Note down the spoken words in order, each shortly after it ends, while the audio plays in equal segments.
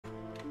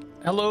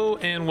Hello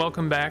and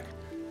welcome back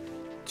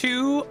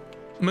to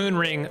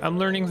Moonring. I'm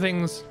learning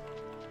things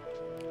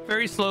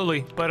very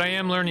slowly, but I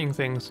am learning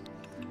things.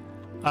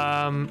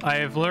 I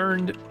have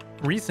learned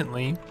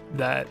recently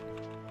that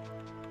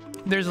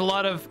there's a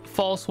lot of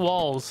false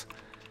walls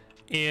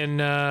in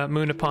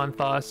Moon Upon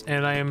Thos,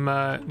 and I am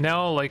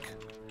now like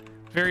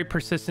very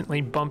persistently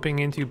bumping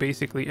into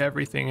basically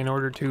everything in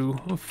order to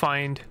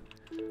find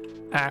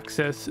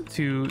access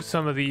to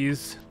some of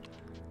these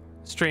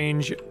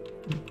strange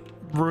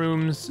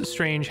rooms,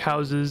 strange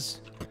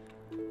houses,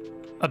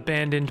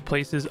 abandoned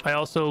places. I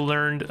also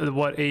learned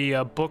what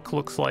a book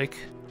looks like.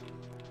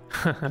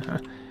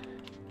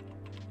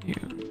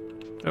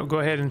 Go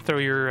ahead and throw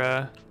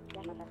your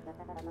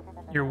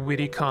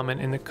witty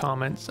comment in the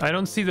comments. I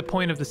don't see the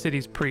point of the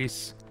city's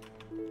priests.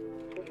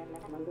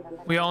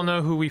 We all know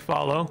who we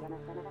follow.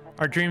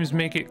 Our dreams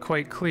make it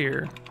quite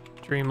clear.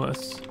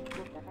 Dreamless.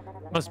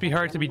 Must be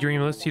hard to be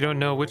dreamless. You don't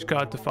know which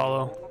god to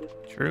follow.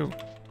 True.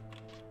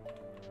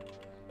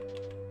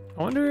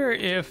 I wonder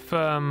if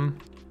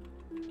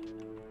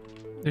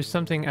there's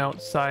something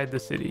outside the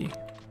city,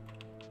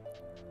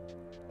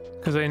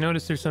 because I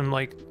noticed there's some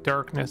like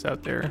darkness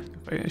out there.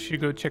 I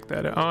should go check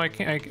that out. Oh, I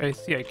can't. I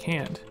see. I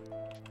can't.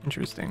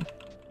 Interesting.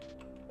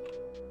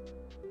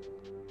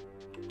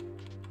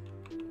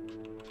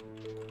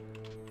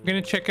 I'm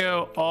gonna check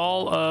out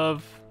all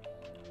of.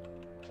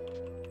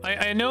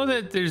 I know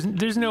that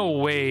there's no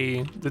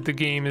way that the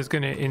game is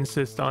gonna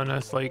insist on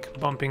us like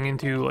bumping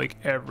into like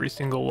every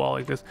single wall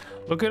like this.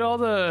 Look at all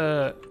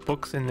the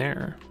books in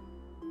there.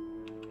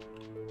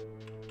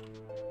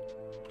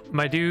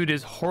 My dude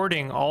is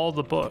hoarding all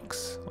the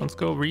books. Let's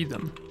go read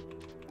them.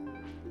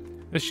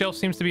 The shelf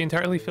seems to be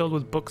entirely filled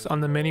with books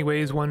on the many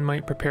ways one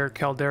might prepare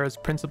Caldera's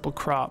principal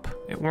crop.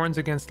 It warns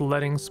against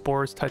letting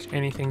spores touch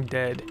anything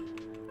dead.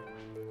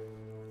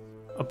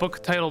 A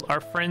book titled Our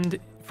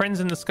Friends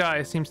in the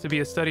Sky seems to be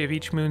a study of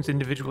each moon's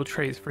individual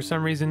traits. For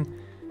some reason,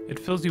 it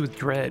fills you with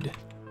dread.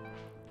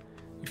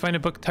 You find a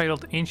book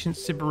titled Ancient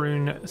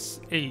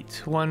Siberune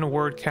 8. One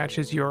word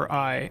catches your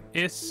eye.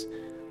 Is,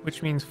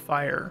 which means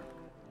fire.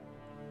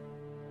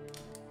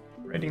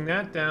 Writing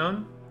that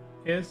down.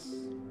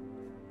 Is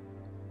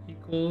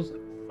equals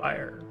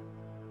fire.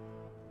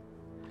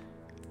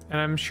 And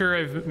I'm sure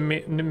I've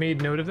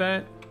made note of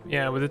that.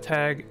 Yeah, with the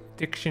tag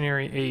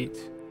Dictionary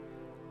 8.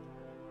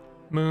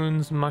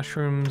 Moons,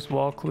 mushrooms,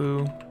 wall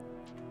clue.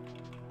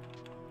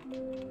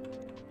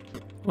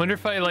 Wonder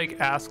if I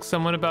like ask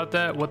someone about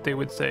that, what they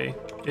would say.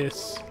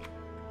 Is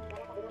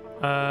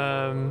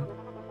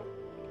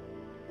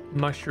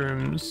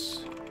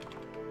mushrooms,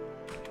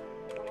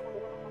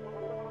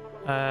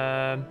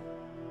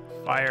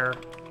 fire.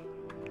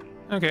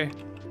 Okay,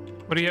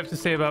 what do you have to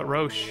say about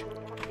Roche?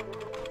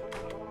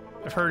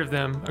 I've heard of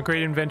them. A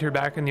great inventor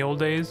back in the old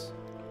days.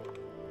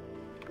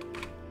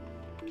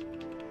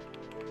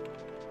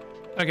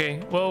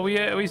 Okay, well,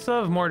 we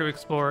still have more to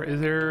explore.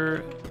 Is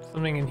there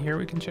something in here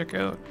we can check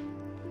out?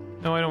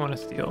 No, I don't want to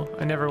steal.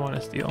 I never want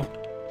to steal.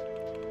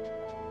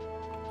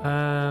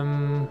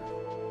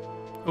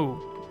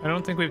 Oh, I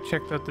don't think we've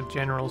checked out the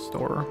general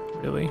store,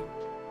 really.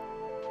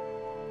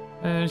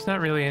 There's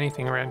not really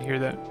anything around here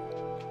that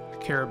I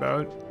care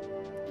about.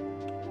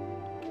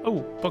 Oh,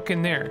 book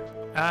in there.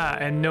 Ah,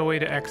 and no way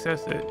to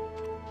access it.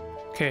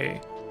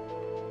 Okay,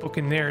 book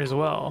in there as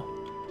well.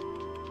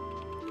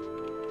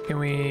 Can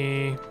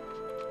we...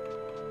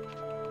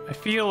 I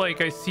feel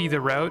like I see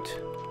the route.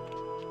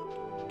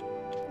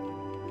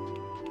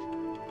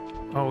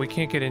 Oh, we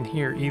can't get in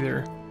here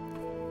either.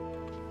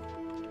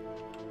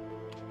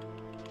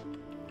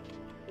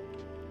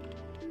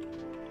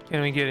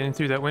 Can we get in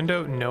through that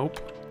window? Nope.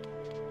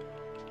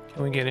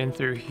 Can we get in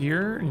through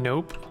here?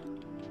 Nope.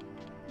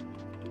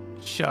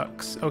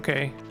 Shucks.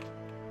 Okay.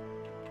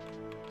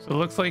 So it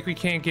looks like we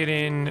can't get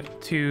in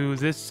to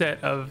this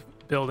set of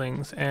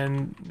buildings,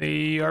 and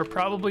they are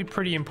probably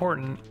pretty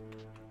important,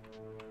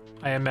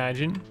 I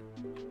imagine.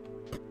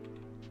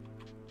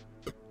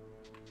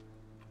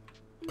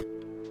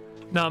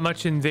 Not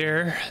much in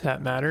there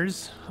that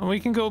matters. And we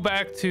can go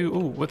back to...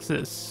 Ooh, what's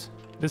this?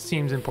 This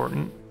seems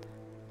important.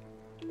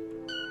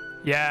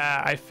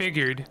 Yeah, I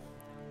figured.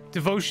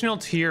 Devotional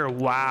tier.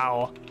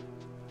 Wow.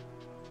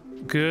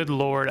 Good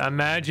lord.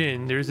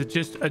 Imagine there's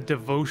just a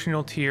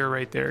devotional tier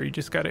right there. You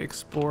just got to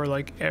explore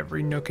like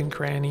every nook and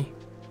cranny.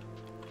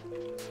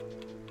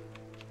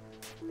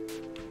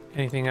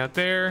 Anything out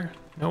there?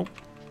 Nope.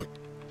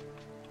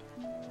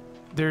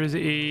 There's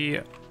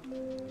a...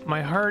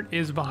 My heart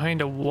is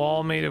behind a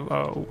wall made of...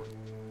 Oh.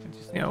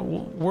 Just, you know,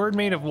 word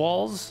made of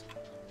walls?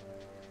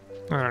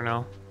 I don't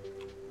know.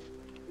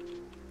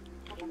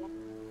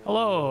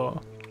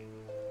 Hello.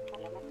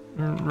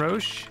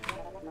 Roche?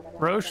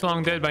 Roche,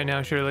 long dead by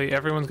now, surely.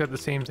 Everyone's got the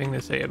same thing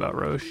to say about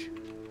Roche.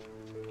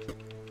 Do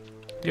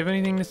you have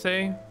anything to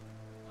say?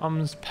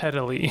 Hums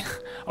pettily.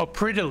 Oh,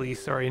 prettily,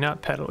 sorry,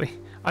 not pettily.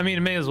 I mean,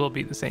 it may as well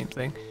be the same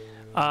thing.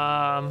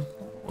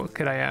 What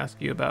could I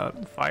ask you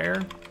about?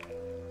 Fire?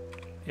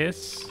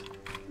 Is?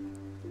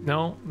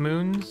 No?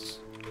 Moons?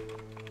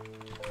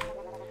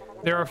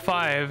 There are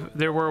 5.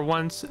 There were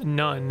once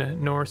none,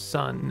 nor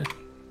sun.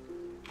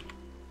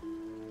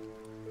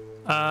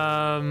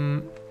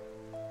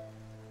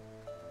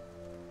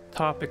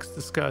 Topics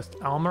discussed.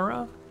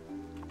 Almera?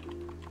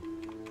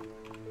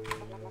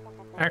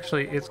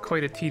 Actually, it's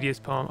quite a tedious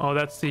poem. Oh,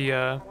 that's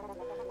the,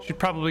 should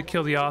probably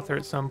kill the author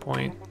at some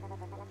point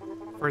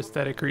for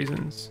aesthetic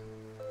reasons.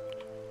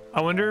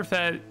 I wonder if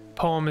that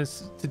poem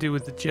is to do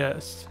with the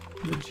jest.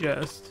 The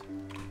jest.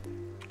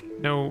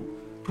 No,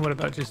 what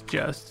about just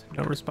jest?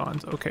 No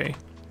response. Okay.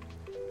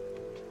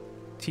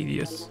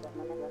 Tedious.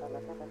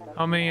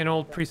 How may an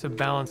old priest of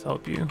balance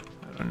help you?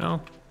 I don't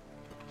know.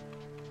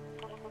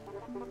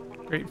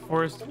 Great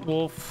forest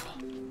wolf.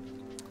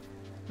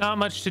 Not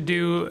much to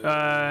do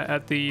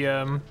at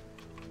the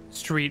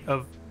street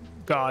of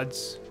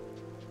gods,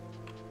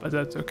 but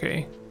that's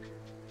okay.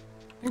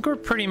 I think we're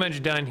pretty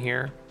much done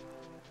here.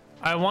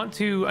 I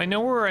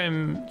know where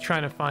I'm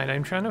trying to find.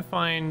 I'm trying to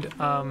find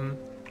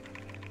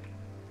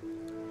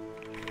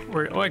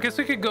I guess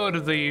we could go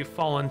to the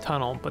Fallen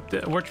Tunnel,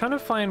 but we're trying to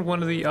find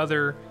one of the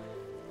other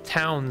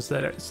towns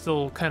that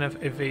still kind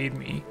of evade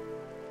me.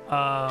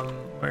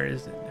 Where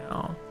is it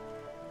now?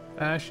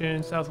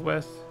 Fashion,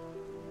 southwest.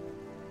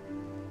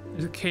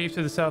 There's a cave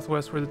to the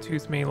southwest where the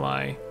tooth may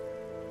lie.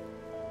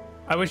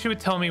 I wish it would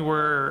tell me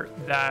where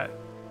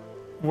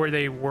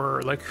they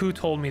were, like who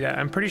told me that.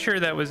 I'm pretty sure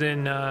that was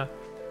in the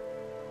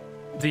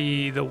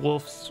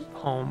wolf's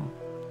home.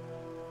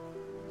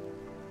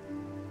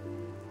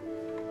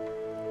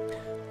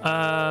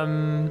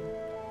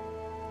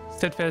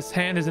 Steadfast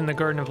hand is in the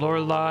garden of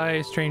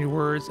Lorelei. Strange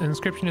words. An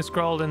inscription is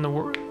scrawled in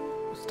the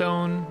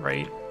stone.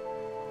 Right.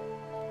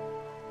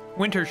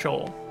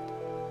 Wintershoal.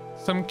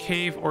 Some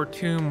cave or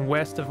tomb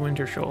west of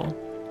Wintershoal.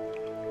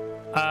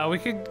 We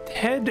could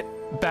head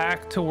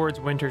back towards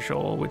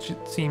Wintershoal, which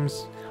it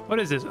seems... What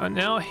is this?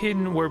 Now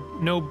hidden where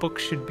no book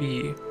should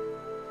be.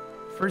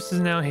 First is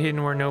now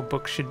hidden where no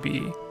book should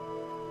be.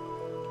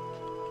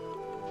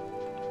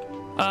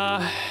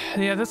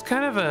 Yeah, that's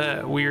kind of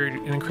a weird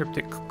and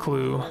cryptic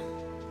clue.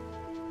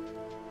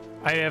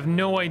 I have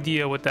no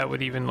idea what that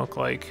would even look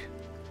like.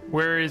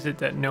 Where is it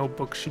that no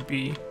book should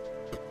be?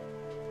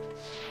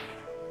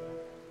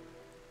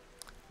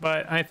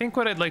 But I think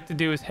what I'd like to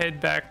do is head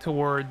back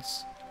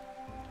towards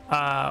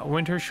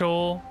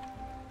Wintershoal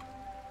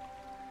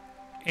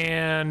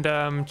and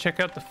check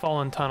out the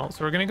Fallen Tunnel.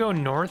 So we're gonna go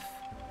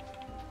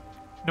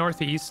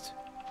northeast.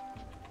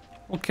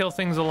 We'll kill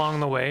things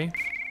along the way.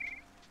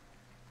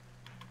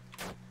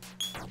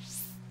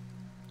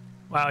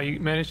 Wow, you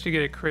managed to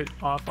get a crit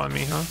off on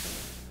me, huh?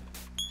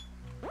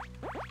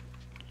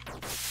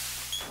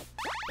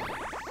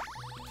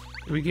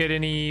 Did we get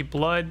any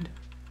blood?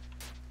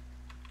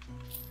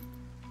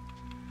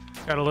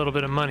 Got a little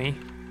bit of money.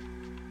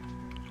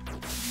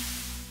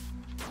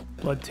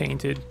 Blood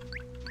tainted.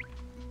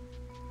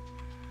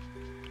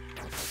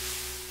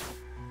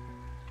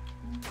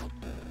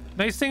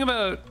 Nice thing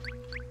about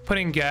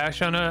putting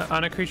gash on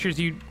a creature is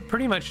you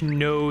pretty much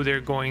know they're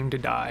going to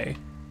die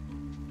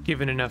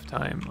given enough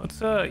time.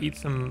 Let's eat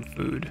some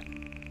food.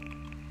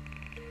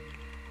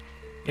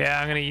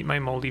 Yeah, I'm gonna eat my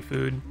moldy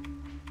food.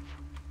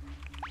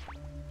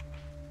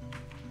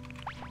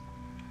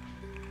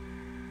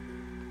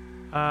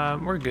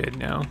 We're good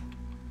now.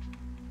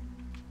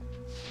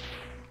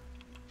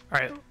 All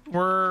right,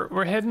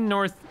 we're heading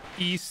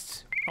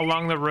northeast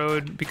along the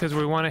road because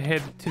we want to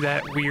head to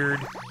that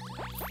weird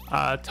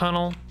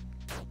tunnel.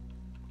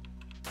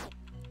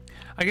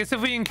 I guess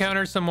if we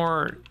encounter some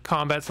more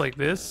combats like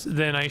this,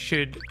 then I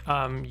should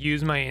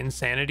use my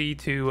insanity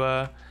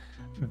to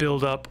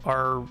build up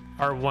our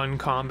one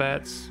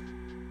combats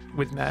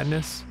with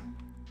madness.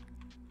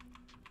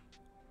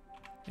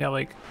 Yeah,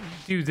 like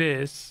do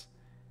this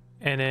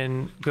and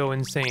then go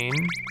insane.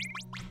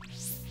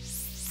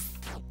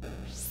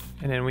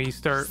 And then we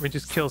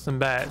just kill some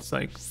bats.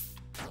 Like,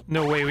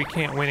 no way we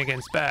can't win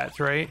against bats,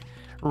 right?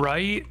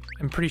 Right?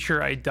 I'm pretty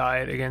sure I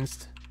died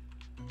against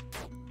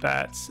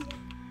bats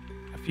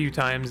a few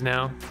times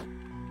now.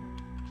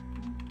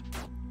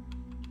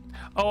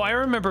 Oh, I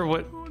remember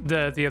what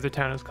the other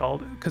town is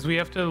called, because we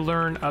have to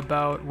learn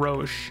about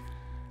Roche.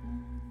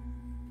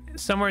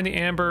 Somewhere in the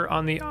Amber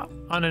on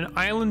an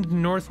island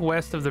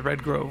northwest of the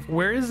Red Grove.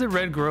 Where is the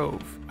Red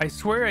Grove? I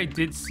swear I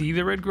did see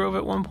the Red Grove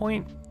at one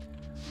point.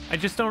 I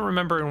just don't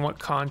remember in what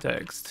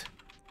context.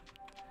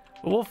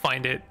 But we'll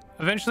find it.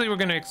 Eventually we're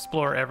going to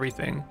explore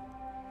everything.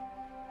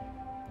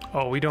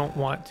 Oh, we don't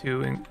want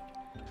to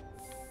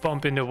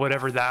bump into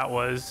whatever that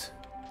was.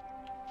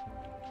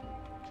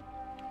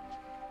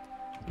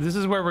 This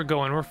is where we're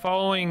going. We're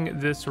following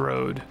this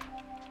road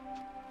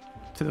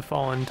to the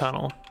Fallen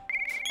Tunnel.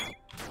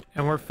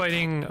 And we're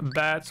fighting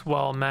bats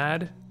while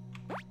mad.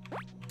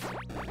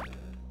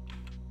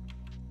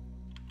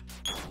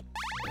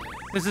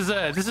 This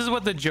is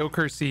what the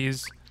Joker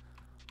sees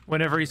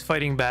whenever he's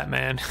fighting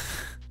Batman.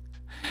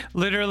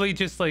 Literally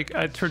just like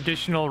a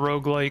traditional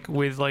roguelike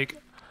with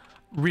like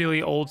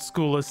really old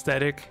school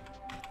aesthetic.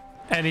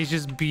 And he's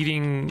just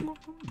beating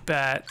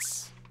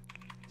bats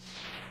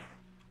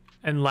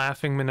and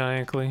laughing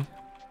maniacally.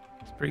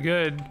 It's pretty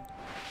good.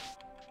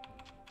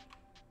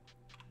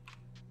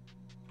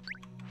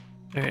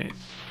 All right,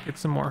 get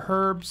some more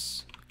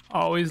herbs.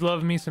 Always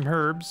love me some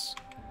herbs.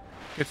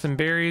 Get some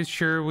berries.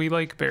 Sure, we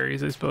like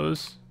berries, I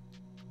suppose.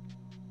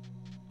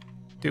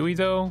 Do we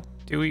though?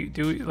 Do we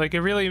like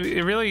it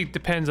really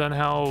depends on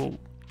how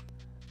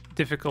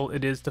difficult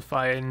it is to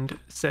find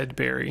said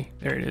berry.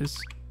 There it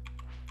is.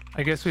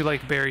 I guess we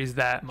like berries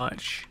that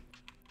much.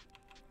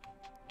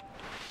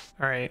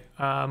 All right,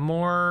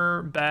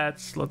 more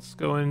bats. Let's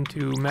go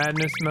into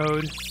madness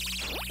mode.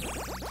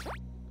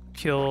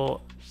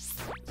 Kill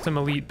some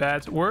elite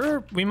bats.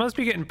 We must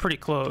be getting pretty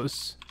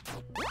close.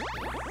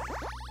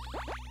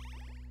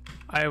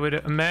 I would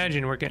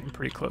imagine we're getting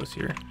pretty close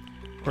here.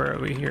 Where are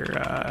we here?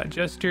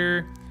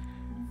 Jester.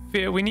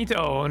 We need to,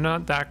 oh,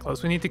 not that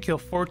close. We need to kill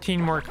 14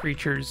 more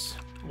creatures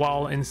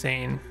while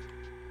insane.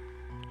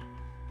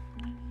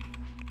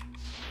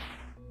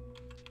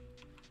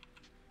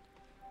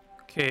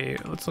 Okay,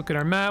 let's look at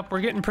our map. We're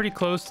getting pretty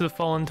close to the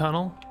Fallen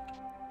Tunnel.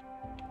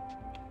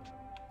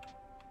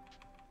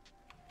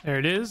 There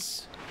it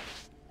is.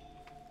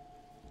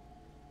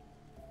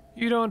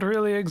 You don't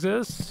really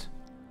exist.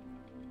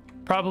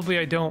 Probably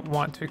I don't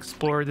want to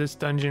explore this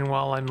dungeon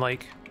while I'm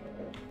like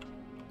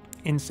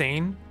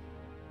insane.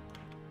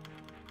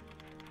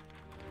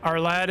 Our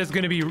lad is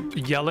going to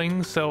be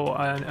yelling, so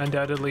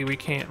undoubtedly we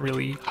can't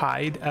really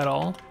hide at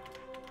all.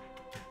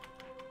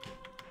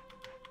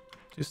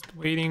 Just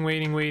waiting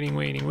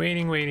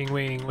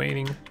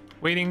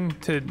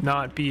to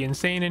not be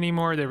insane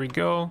anymore. There we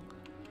go.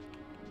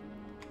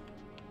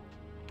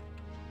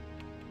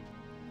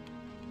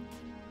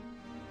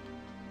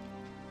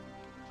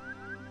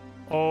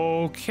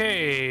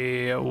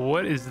 Okay,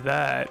 what is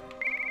that?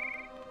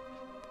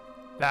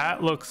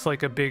 That looks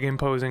like a big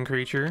imposing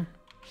creature.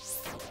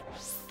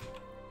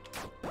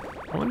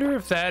 I wonder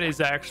if that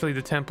is actually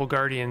the Temple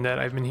Guardian that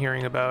I've been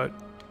hearing about.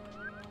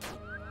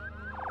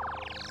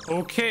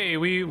 Okay,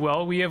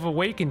 we have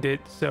awakened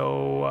it,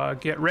 so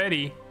get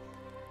ready.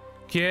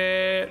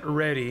 Get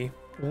ready.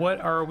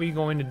 What are we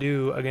going to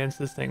do against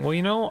this thing? Well,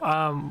 you know,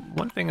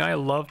 one thing I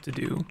love to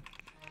do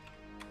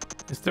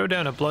is throw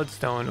down a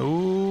bloodstone.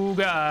 Ooh,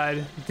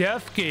 God.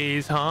 Death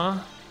gaze, huh?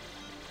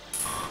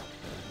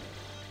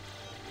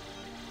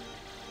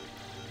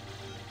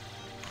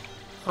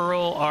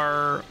 Hurl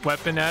our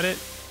weapon at it.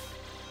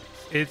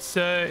 It's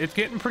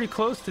getting pretty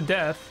close to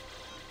death.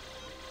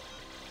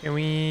 Can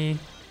we...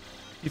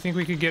 You think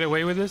we could get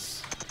away with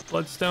this?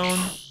 Bloodstone.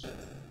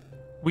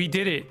 We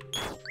did it.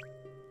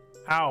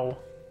 Ow.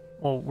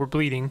 Well, we're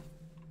bleeding.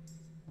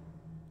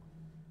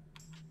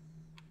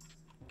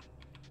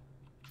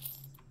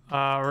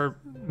 We're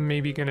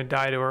maybe gonna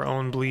die to our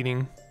own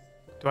bleeding.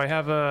 Do I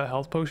have a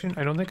health potion?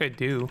 I don't think I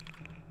do.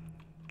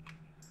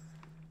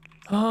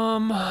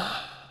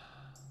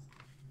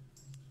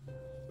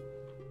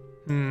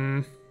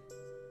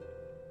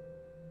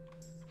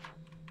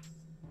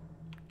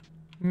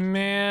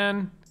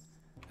 Man,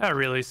 that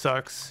really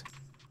sucks.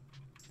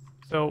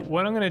 So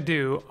what I'm gonna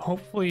do,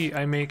 hopefully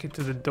I make it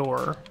to the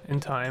door in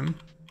time.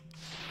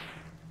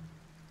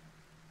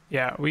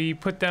 Yeah, we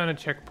put down a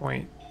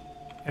checkpoint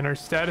and our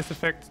status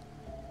effect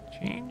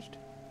changed.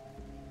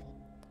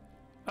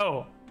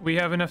 Oh, we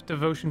have enough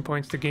devotion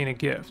points to gain a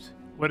gift.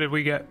 What did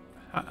we get?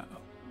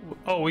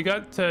 Oh, we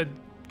got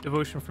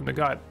devotion from the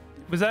god.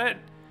 Was that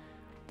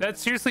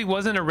seriously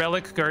wasn't a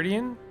relic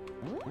guardian?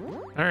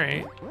 All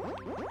right.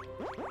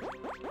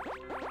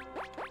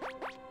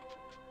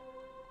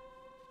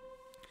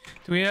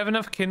 Do we have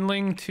enough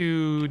kindling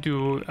to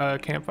do a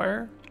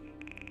campfire?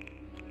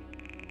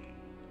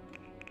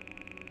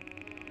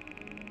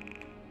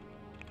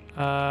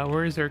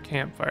 Where is our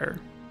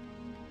campfire?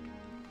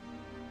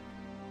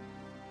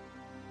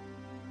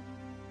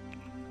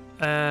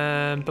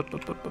 Where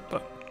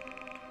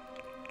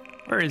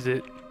is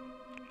it?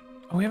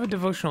 Oh, we have a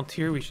devotional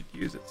tier we should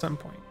use at some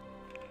point.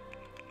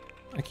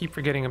 I keep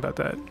forgetting about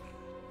that.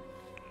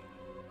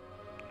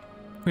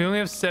 We only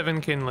have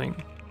 7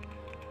 kindling.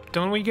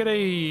 Don't we get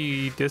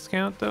a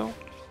discount though?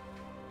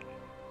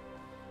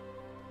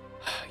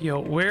 Yo,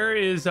 where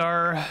is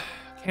our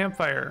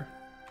campfire?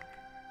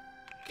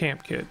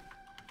 Camp kit.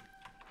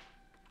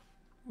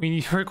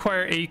 We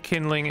require 8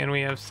 kindling and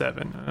we have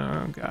 7.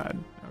 Oh god.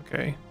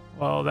 Okay.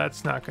 Well,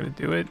 that's not gonna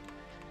do it.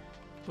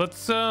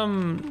 Let's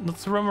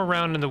roam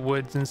around in the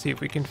woods and see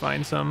if we can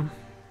find some.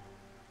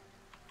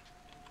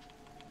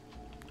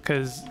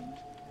 Cause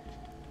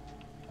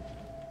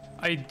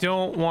I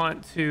don't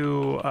want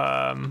to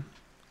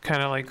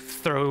kind of like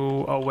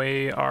throw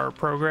away our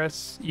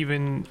progress,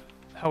 even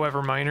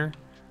however minor.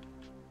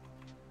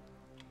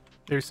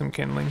 There's some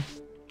kindling.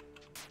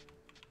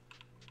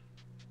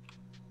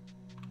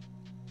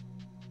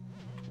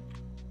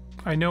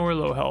 I know we're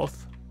low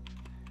health.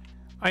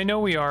 I know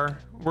we are.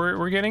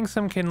 We're getting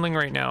some kindling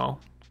right now.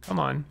 Come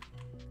on.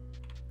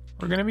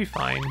 We're gonna be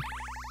fine.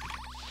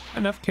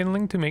 Enough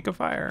kindling to make a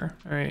fire.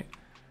 All right.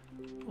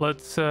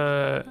 Let's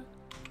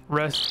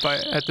rest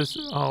at this.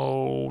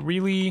 Oh,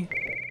 really?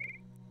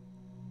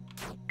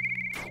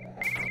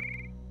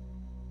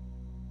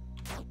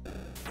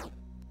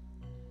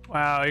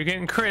 Wow, you're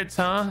getting crits,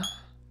 huh?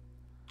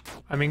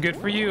 I mean, good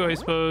for you, I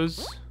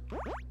suppose.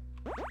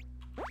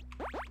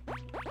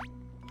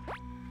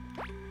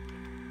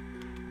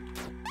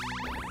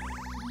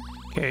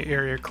 Okay,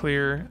 area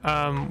clear.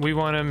 We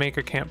want to make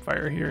a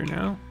campfire here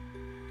now.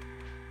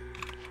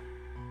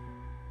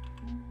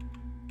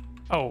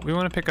 Oh, we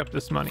want to pick up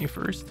this money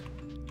first.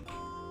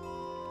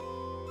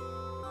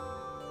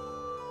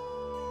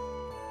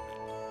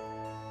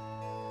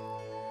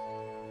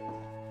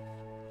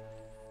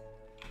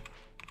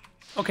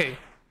 Okay.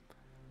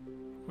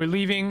 We're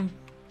leaving.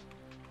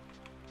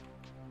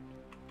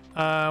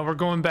 We're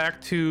going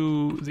back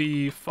to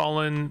the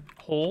fallen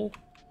hole.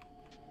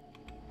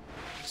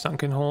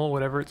 Sunken hole,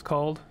 whatever it's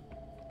called.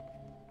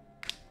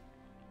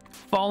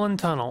 Fallen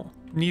tunnel.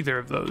 Neither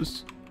of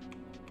those.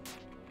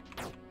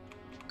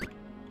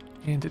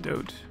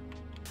 Antidote.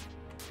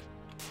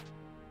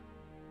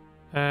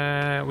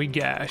 We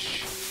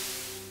gash.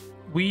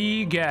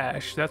 We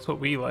gash. That's what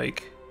we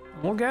like.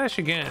 We'll gash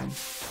again.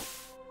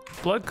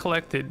 Blood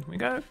collected. We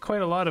got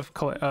quite a lot of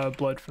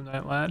blood from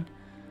that lad.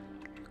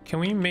 Can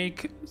we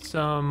make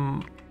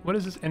some... What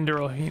is this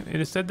enderal?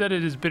 It is said that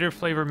it is bitter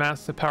flavor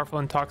masks a powerful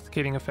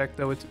intoxicating effect,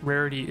 though its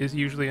rarity is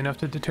usually enough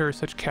to deter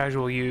such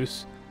casual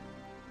use.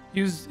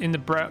 Used in the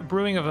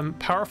brewing of a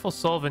powerful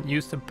solvent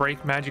used to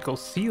break magical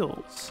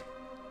seals.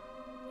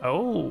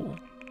 Oh.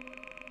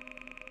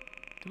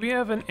 Do we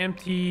have an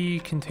empty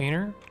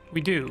container?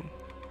 We do.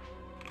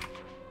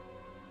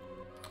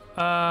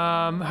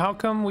 How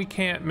come we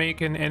can't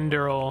make an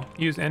enderal,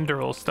 use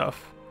enderal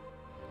stuff?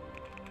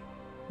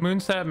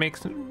 Moonsap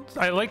makes...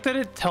 I like that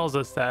it tells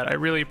us that. I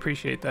really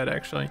appreciate that,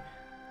 actually.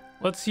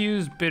 Let's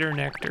use bitter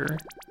nectar.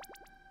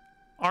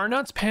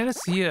 Arnott's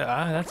panacea.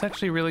 That's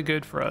actually really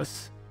good for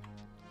us.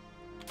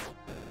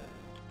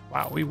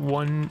 Wow, we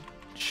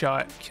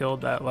one-shot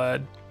killed that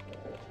lad.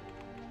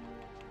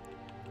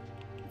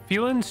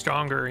 Feeling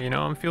stronger, you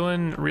know? I'm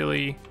feeling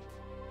really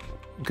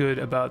good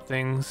about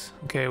things.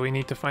 Okay, we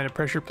need to find a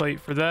pressure plate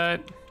for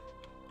that.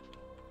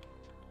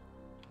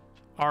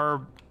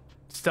 Our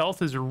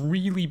stealth is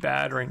really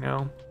bad right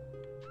now.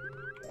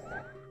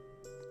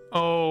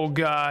 Oh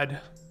god.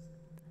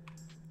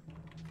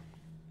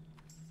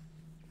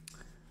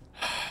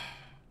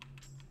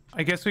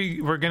 I guess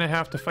we're gonna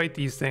have to fight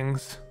these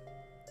things.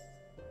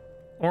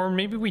 Or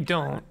maybe we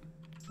don't.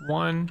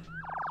 One.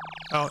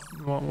 Oh,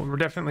 well, we're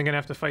definitely gonna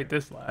have to fight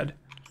this lad.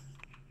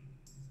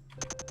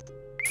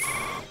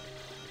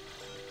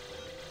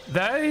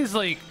 That is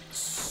like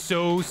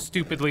so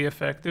stupidly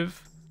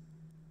effective.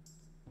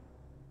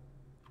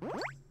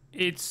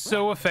 It's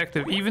so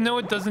effective, even though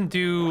it doesn't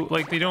do,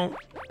 like, they don't,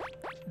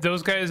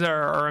 those guys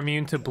are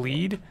immune to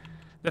bleed.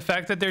 The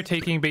fact that they're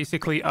taking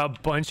basically a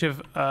bunch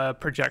of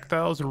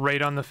projectiles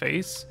right on the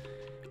face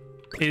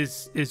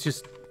is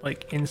just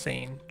like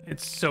insane.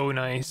 It's so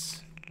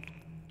nice.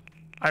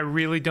 I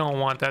really don't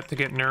want that to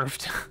get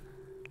nerfed.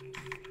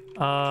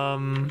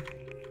 Oh,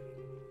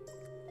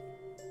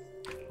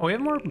 we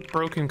have more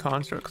broken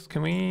constructs.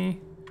 Can we?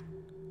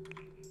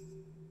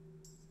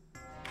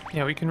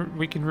 Yeah, we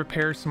can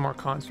repair some more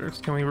constructs.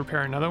 Can we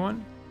repair another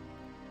one?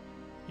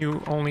 You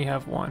only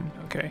have one.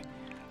 Okay.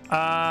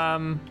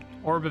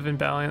 Orb of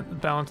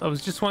imbalance. I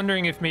was just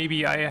wondering if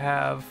maybe I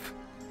have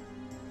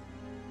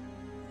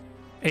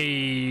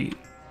a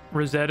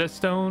Rosetta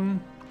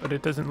Stone, but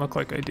it doesn't look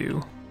like I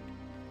do.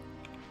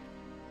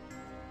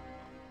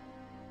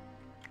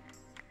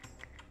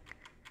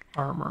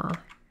 Armor.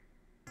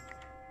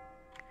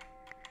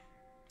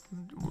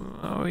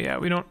 Oh yeah,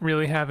 we don't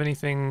really have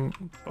anything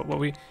but what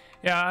we...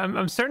 Yeah,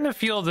 I'm starting to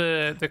feel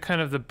the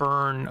kind of the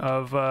burn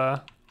of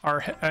our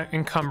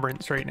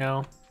encumbrance right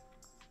now.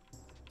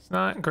 It's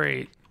not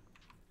great.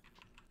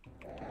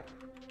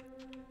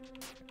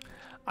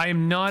 I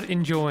am not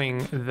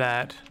enjoying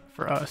that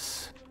for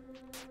us.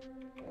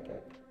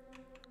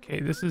 Okay,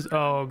 this is...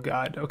 Oh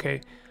god,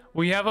 okay.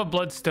 We have a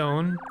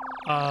bloodstone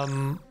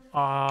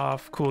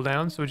off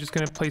cooldown, so we're just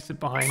gonna place it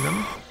behind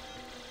them.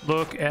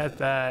 Look at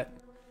that.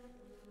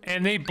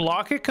 And they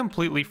block it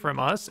completely from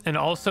us, and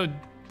also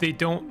they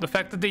don't... The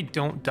fact that they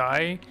don't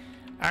die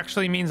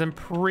actually means I'm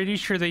pretty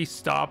sure they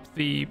stop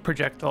the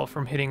projectile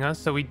from hitting us,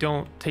 so we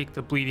don't take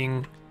the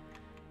bleeding.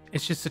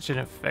 It's just such an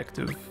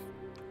effective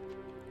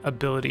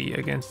ability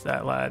against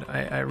that lad.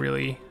 I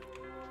really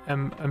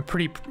am... I'm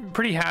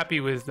pretty happy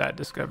with that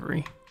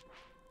discovery.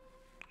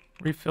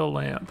 Refill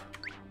lamp.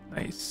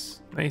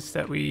 Nice. Nice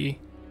that we...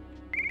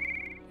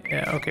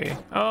 Yeah, okay.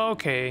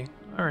 Okay.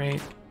 All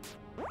right.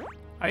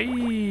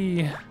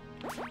 Aye.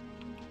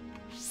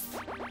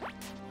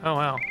 Oh,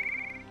 wow.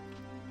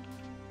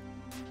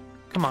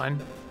 Come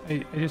on.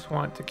 I just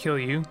want to kill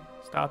you.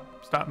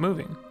 Stop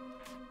moving.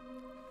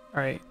 All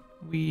right.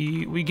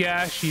 We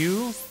gash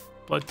you.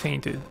 Blood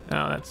tainted.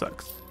 Oh, that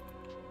sucks.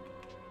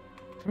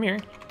 Come here.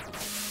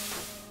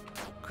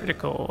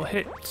 Critical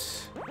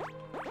hit.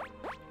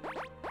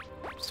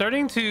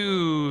 Starting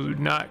to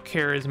not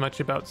care as much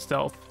about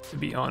stealth, to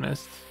be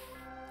honest.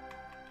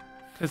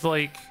 Because,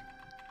 like,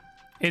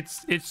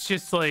 it's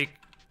just, like,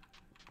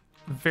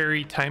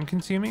 very time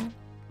consuming.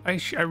 I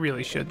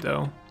really should,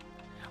 though.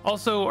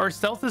 Also, our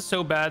stealth is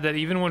so bad that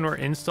even when we're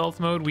in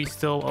stealth mode, we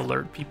still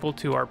alert people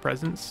to our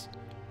presence.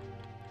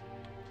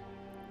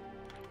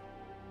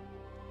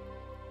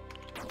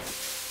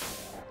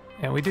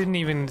 Yeah, we didn't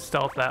even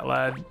stealth that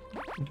lad,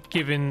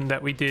 given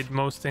that we did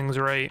most things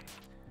right.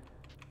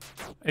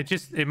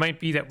 It might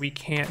be that we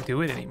can't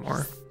do it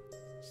anymore.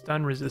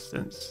 Stun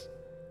resistance.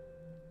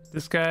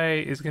 This guy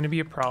is going to be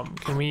a problem.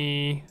 Can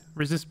we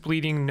resist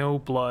bleeding? No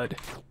blood.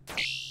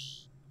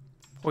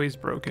 Poise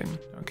broken.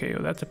 Okay,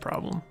 well, that's a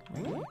problem.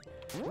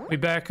 We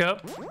back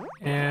up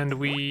and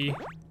we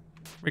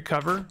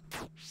recover.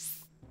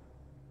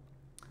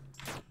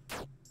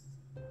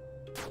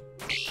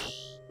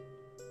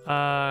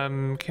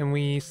 Can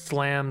we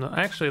slam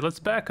actually, let's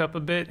back up a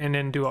bit and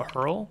then do a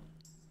hurl.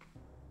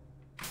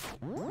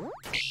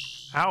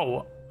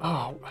 Ow.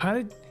 Oh, how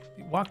did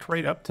he walked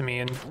right up to me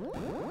and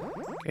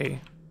okay.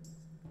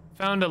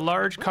 Found a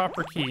large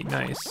copper key.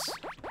 Nice.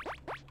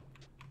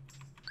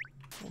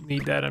 We'll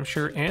need that, I'm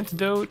sure.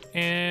 Antidote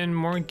and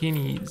more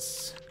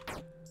guineas.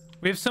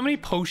 We have so many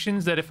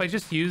potions that if I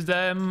just use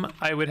them,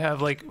 I would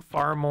have like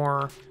far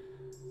more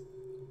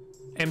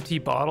empty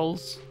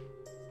bottles.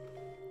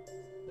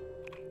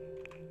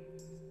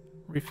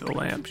 Refill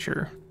lamp,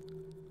 sure.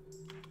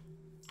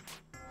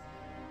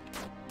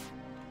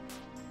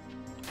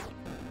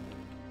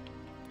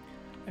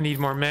 I need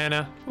more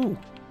mana. Ooh,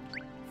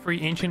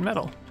 free ancient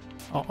metal.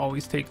 I'll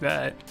always take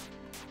that.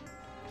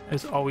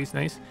 That's always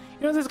nice.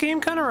 You know, this game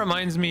kind of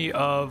reminds me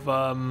of,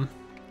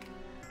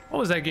 what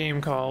was that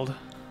game called?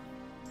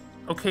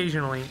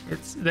 Occasionally.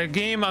 It's that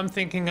game I'm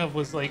thinking of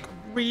was like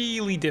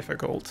really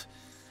difficult.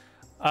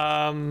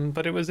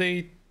 But it was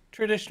a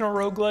traditional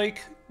roguelike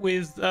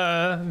with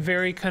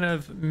very kind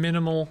of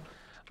minimal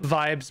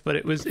vibes, but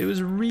it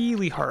was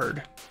really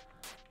hard.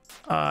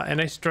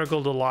 And I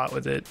struggled a lot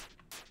with it.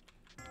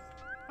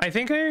 I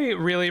think I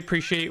really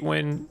appreciate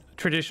when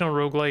traditional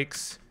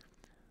roguelikes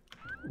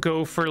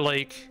go for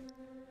like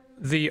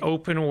the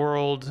open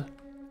world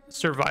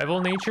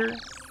survival nature.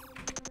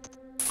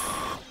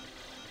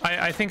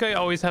 I think I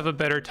always have a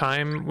better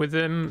time with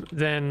them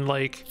than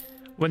like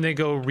when they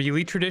go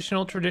really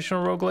traditional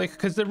roguelike,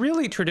 because the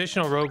really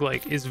traditional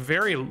roguelike is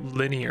very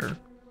linear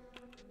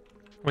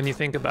when you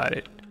think about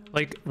it.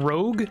 Like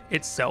Rogue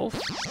itself,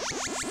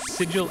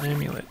 Sigil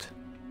Amulet.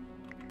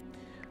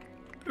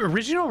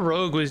 Original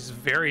Rogue was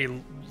very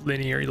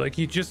linear. Like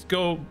you just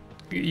go,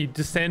 you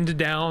descend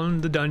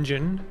down the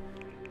dungeon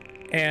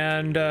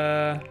and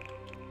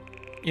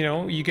you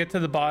know, you get to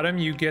the bottom,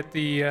 you get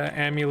the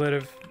amulet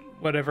of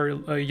whatever,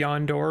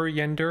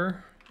 Yender,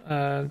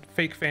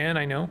 fake fan,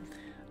 I know.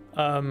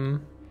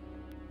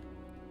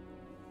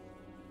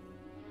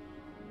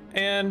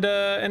 And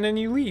then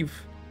you leave,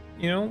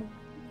 you know,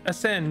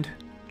 ascend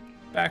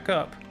back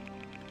up.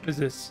 What is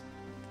this?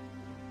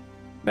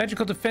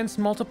 Magical defense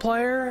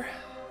multiplier,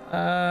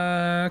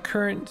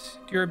 current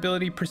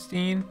durability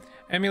pristine.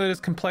 Amulet is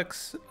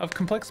complex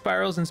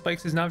spirals and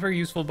spikes, is not very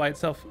useful by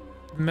itself.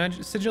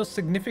 Sigil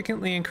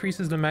significantly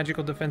increases the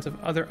magical defense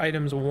of other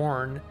items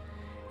worn,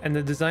 and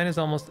the design is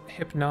almost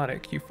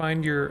hypnotic. You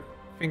find your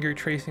finger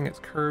tracing its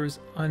curves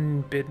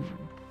unbidden.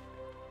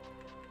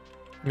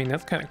 I mean,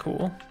 that's kind of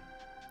cool.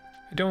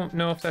 I don't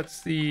know if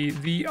that's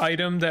the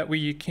item that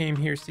we came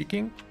here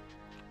seeking,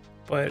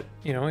 but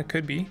you know, it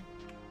could be.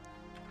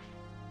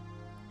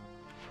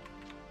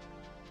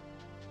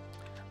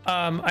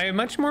 I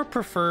much more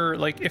prefer,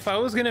 like, if I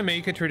was gonna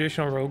make a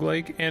traditional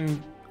roguelike,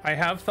 and I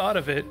have thought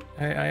of it,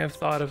 I have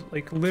thought of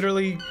like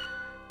literally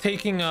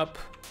taking up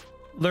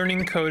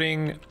learning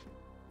coding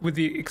with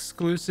the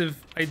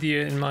exclusive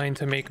idea in mind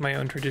to make my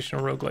own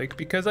traditional roguelike,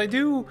 because I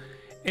do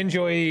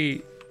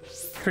enjoy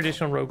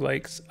traditional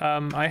roguelikes.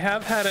 I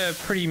have had a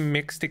pretty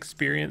mixed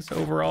experience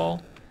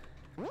overall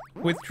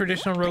with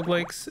traditional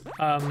roguelikes.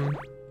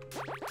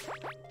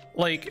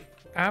 Like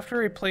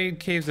after I played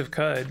Caves of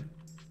Cud,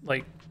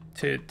 like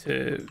to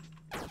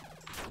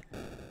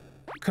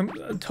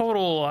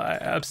total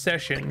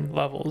obsession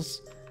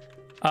levels,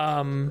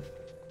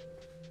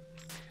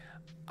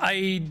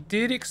 I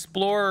did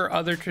explore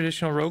other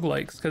traditional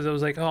roguelikes because I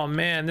was like, oh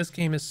man, this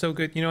game is so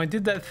good. You know, I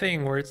did that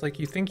thing where it's like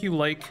you think you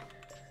like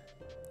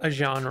a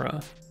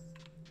genre,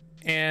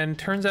 and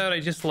turns out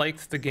I just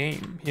liked the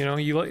game. You know,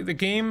 you like the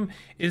game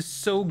is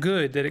so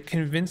good that it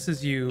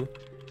convinces you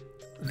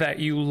that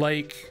you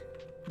like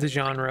the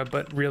genre,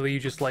 but really you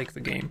just like the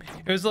game.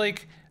 It was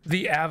like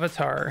the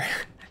Avatar.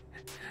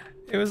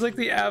 It was like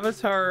the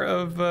Avatar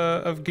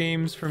of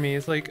games for me.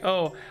 It's like,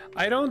 oh,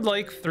 I don't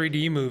like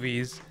 3D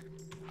movies.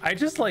 I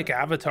just like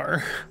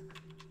Avatar.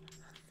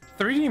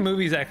 3D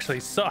movies actually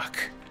suck.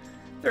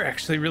 They're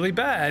actually really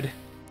bad.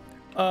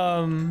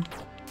 And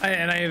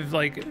I have,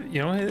 like,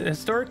 you know,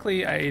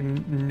 historically I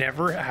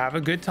never have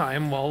a good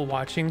time while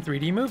watching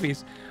 3D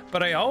movies,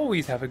 but I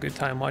always have a good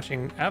time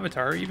watching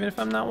Avatar, even if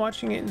I'm not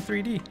watching it in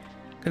 3D,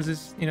 because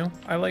it's, you know,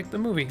 I like the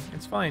movie.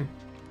 It's fine.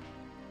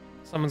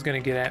 Someone's gonna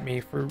get at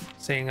me for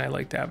saying I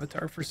liked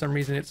Avatar. For some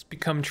reason it's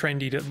become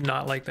trendy to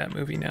not like that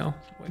movie now,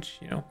 which,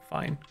 you know,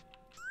 fine.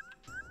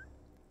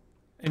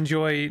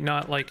 Enjoy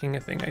not liking a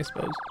thing, I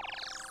suppose.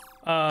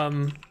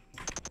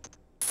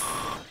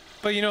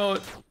 But you know,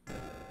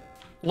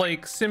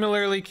 like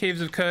similarly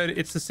Caves of Cud,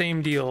 it's the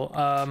same deal.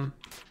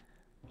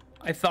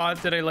 I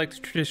thought that I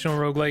liked traditional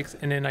roguelikes,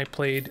 and then I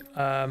played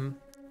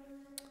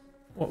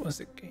what was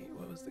the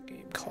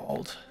game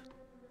called?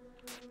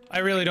 I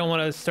really don't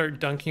want to start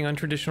dunking on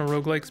traditional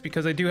roguelikes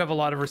because I do have a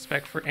lot of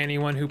respect for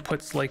anyone who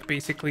puts like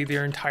basically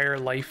their entire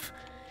life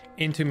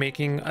into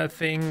making a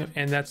thing,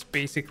 and that's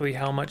basically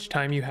how much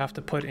time you have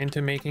to put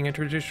into making a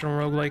traditional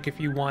roguelike if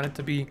you want it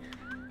to be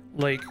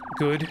like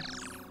good.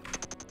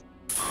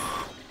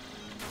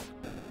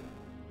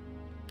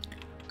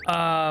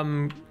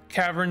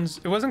 Caverns,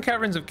 it wasn't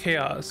Caverns of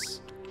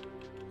Chaos,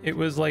 it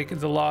was like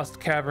the Lost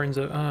Caverns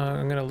of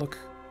I'm gonna look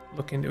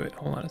into it.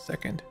 Hold on a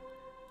second,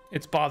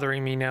 it's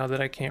bothering me now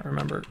that I can't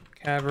remember.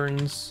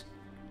 Caverns,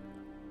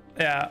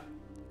 yeah,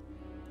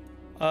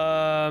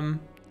 Adam,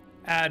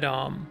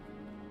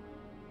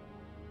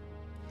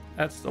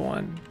 that's the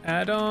one.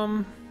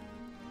 Adam,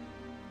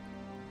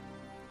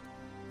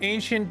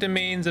 Ancient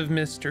Domains of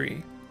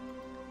Mystery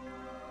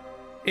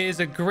is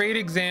a great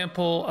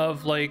example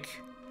of like,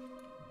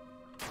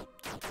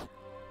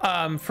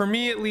 for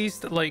me at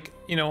least, like,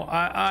 you know,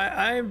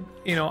 I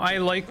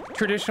like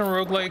traditional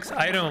roguelikes.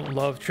 I don't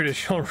love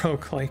traditional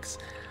roguelikes.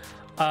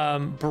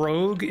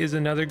 Brogue is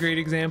another great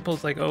example.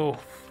 It's like, oh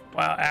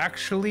wow,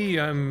 actually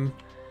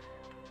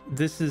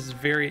this is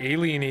very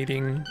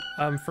alienating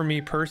for me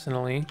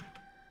personally.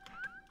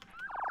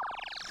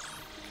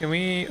 Can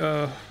we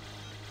I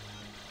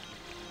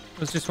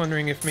was just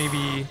wondering if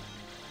maybe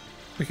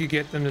we could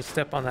get them to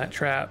step on that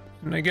trap,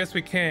 and I guess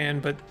we can,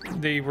 but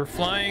they were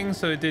flying,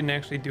 so it didn't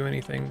actually do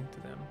anything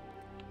to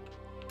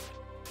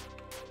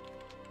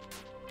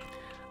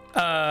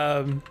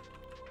them.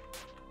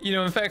 You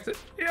know, in fact,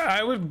 yeah,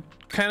 I would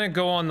kind of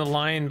go on the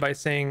line by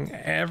saying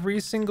every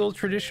single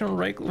traditional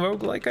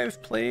roguelike I've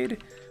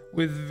played,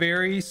 with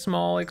very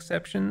small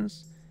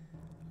exceptions,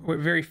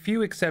 with very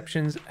few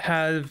exceptions,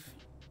 have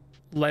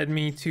led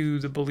me to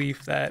the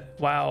belief that,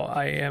 wow,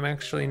 I am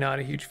actually not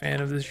a huge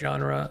fan of this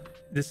genre.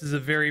 This is a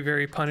very,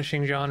 very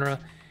punishing genre,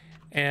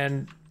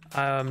 and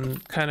I'm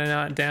kind of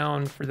not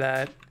down for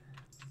that.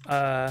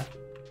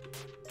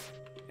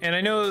 And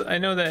I know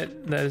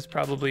that that is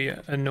probably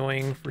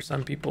annoying for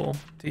some people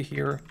to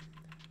hear.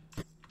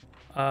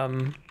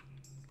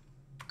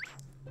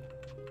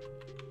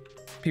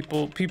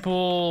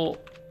 People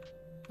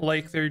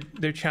like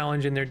their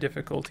challenge and their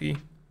difficulty,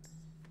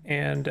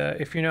 and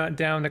if you're not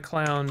down to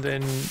clown,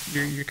 then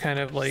you're kind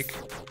of like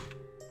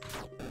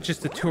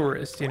just a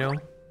tourist, you know.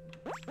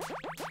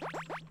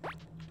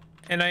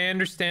 And I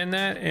understand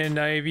that, and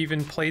I've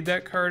even played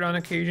that card on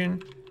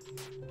occasion.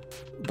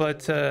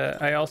 But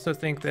I also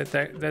think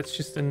that's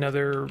just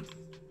another,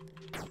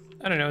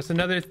 I don't know, it's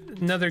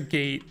another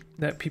gate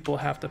that people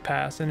have to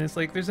pass, and it's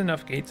like there's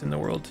enough gates in the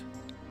world.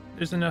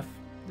 There's enough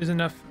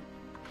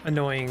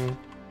annoying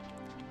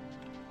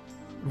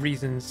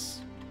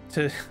reasons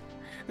to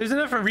there's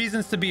enough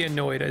reasons to be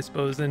annoyed, I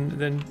suppose,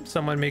 than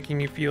someone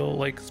making you feel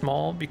like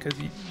small because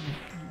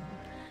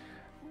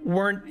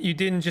you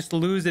didn't just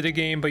lose at a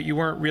game, but you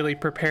weren't really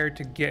prepared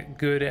to get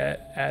good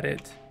at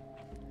it.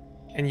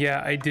 And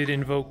yeah, I did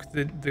invoke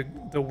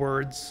the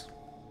words.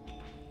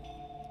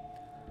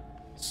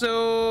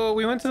 So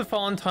we went to the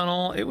Fallen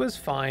Tunnel. It was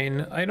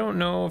fine. I don't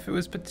know if it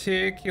was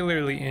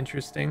particularly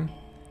interesting.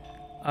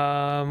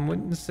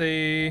 Wouldn't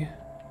say.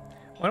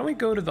 Why don't we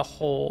go to the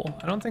hole?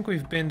 I don't think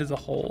we've been to the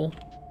hole.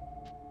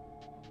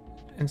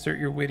 Insert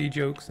your witty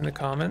jokes in the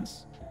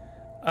comments.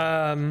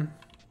 You're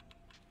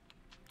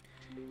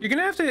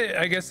gonna have to,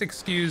 I guess,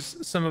 excuse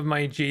some of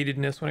my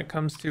jadedness when it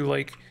comes to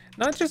like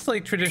not just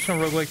like traditional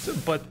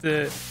roguelikes, but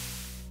the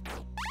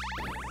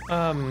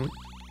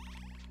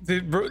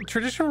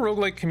traditional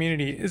roguelike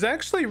community is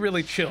actually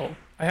really chill,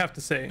 I have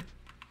to say.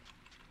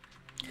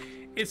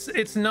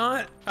 It's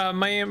not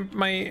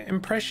my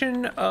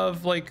impression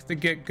of like the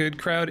Get Good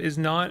crowd is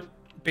not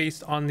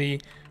based on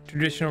the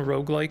traditional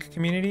roguelike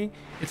community.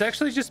 It's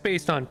actually just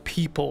based on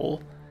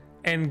people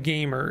and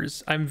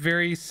gamers. I'm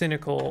very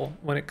cynical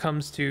when it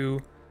comes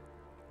to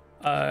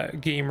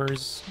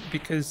gamers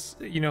because,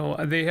 you know,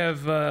 they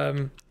have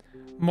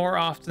more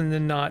often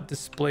than not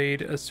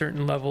displayed a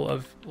certain level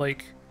of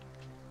like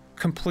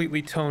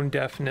completely tone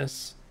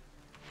deafness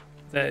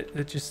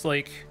that just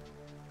like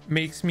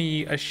makes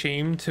me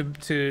ashamed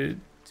to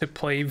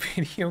play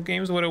video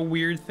games. What a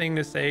weird thing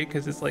to say,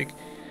 because it's like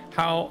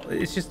how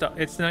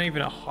it's not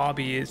even a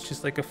hobby, it's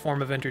just like a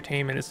form of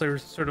entertainment. It's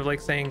sort of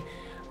like saying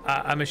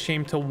I'm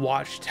ashamed to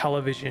watch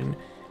television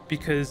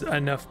because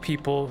enough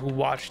people who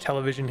watch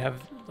television have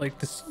like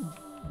this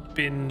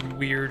been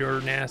weird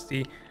or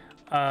nasty,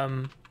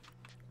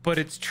 but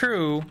it's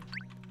true.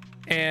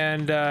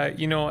 And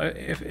you know,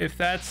 if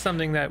that's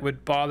something that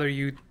would bother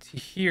you to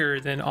hear,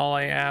 then all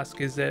I ask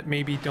is that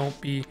maybe don't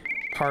be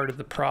part of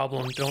the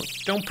problem.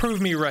 Don't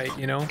prove me right,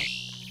 you know.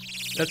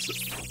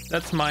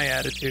 That's my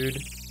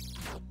attitude.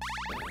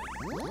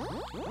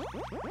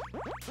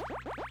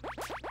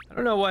 I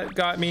don't know what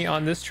got me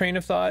on this train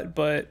of thought,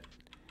 but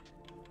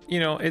you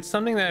know, it's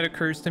something that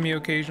occurs to me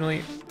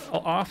occasionally,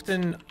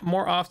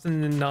 more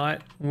often than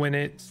not, when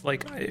it's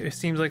like it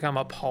seems like I'm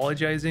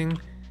apologizing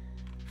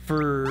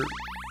for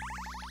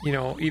you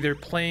know, either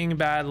playing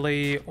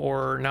badly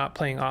or not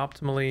playing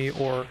optimally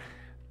or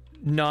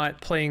not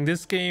playing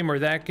this game or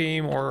that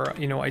game, or,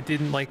 you know, I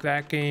didn't like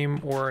that game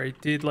or I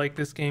did like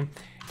this game.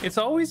 It's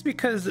always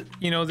because,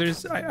 you know,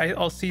 there's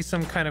I'll see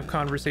some kind of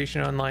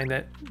conversation online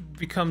that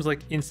becomes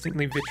like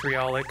instantly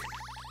vitriolic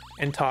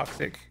and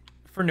toxic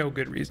for no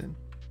good reason,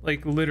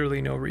 like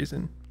literally no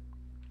reason.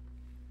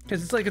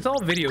 Because it's like, it's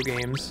all video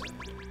games.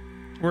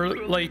 We're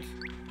like,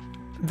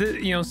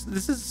 you know,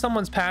 this is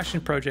someone's passion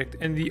project,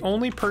 and the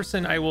only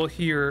person I will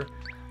hear,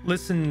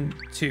 listen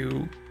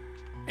to,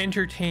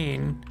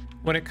 entertain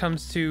when it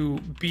comes to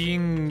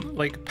being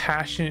like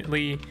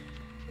passionately,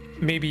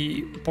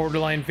 maybe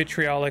borderline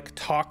vitriolic,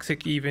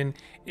 toxic even,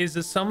 is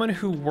as someone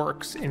who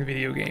works in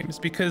video games.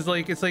 Because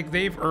like, it's like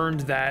they've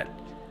earned that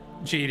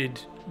jaded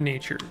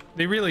nature.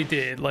 They really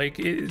did. Like,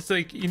 it's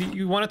like,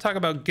 you want to talk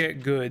about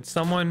get good.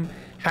 Someone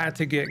had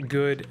to get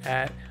good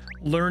at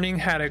learning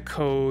how to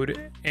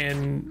code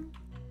and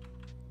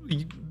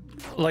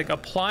like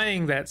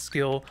applying that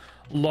skill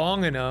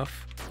long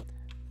enough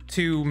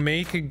to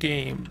make a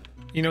game.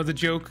 You know, the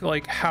joke,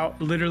 like, how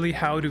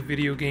do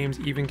video games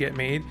even get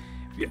made?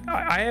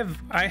 I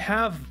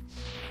have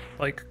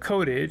like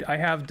coded, I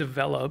have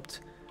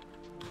developed,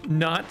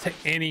 not to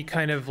any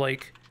kind of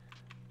like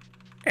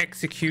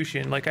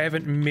execution, like I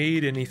haven't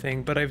made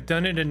anything, but I've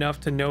done it enough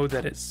to know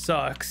that it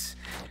sucks.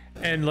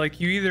 And like,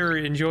 you either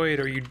enjoy it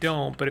or you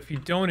don't. But if you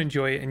don't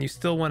enjoy it and you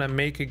still want to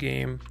make a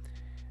game,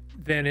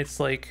 then it's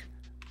like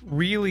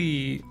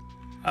really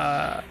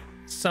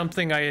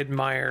something I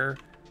admire,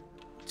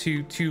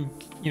 to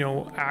you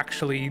know,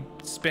 actually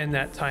spend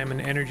that time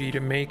and energy to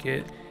make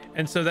it.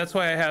 And so that's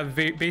why I have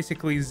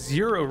basically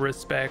zero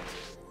respect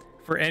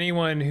for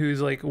anyone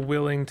who's like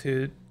willing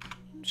to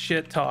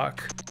shit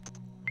talk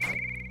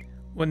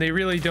when they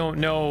really don't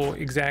know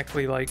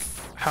exactly like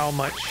how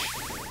much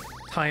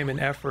time and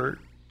effort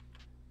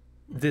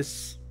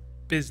this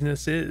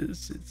business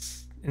is.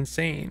 It's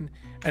insane.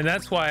 And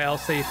that's why I'll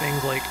say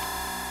things like,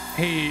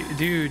 hey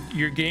dude,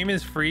 your game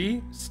is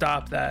free,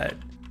 stop that.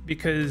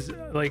 Because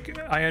like,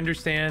 I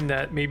understand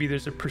that maybe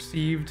there's a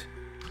perceived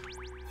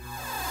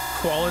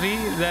quality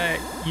that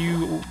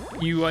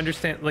you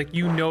understand, like,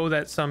 you know,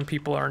 that some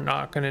people are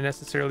not going to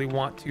necessarily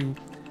want to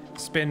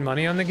spend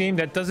money on the game.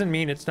 That doesn't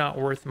mean it's not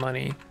worth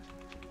money.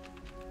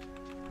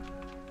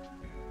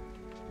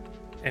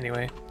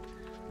 Anyway,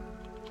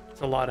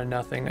 it's a lot of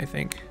nothing, I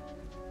think.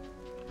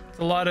 It's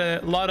a lot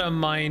of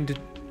mind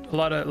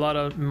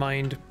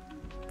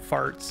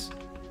farts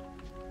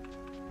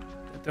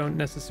that don't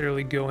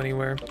necessarily go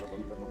anywhere.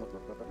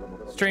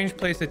 Strange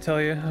place, I tell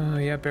you. Oh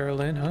yeah,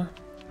 Berlin, huh?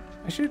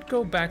 I should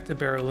go back to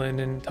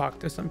Berlin and talk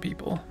to some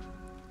people.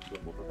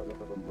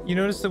 You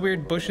notice the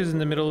weird bushes in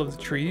the middle of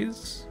the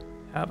trees?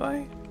 Have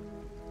I?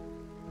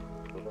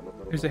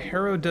 There's a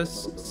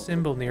Herodus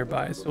symbol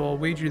nearby, so I'll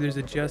wager there's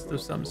a jest of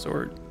some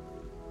sort.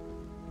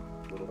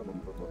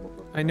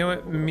 I know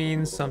it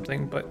means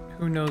something, but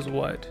who knows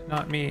what?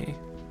 Not me.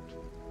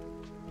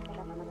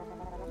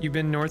 You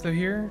been north of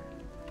here?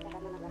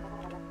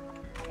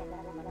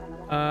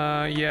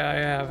 Yeah, I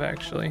have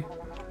actually.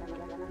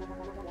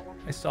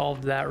 I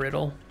solved that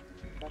riddle.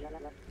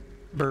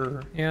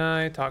 Brr. Yeah,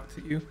 I talked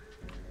to you.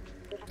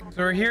 So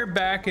we're here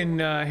back in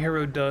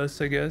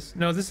Herodus, I guess.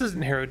 No, this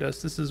isn't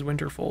Herodus. This is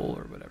Winterfell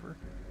or whatever.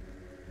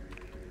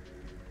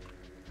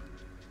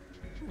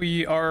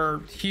 We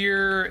are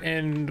here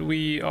and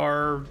we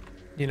are,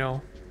 you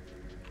know,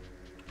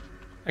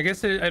 I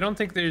guess I don't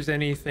think there's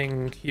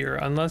anything here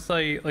unless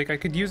I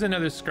could use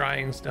another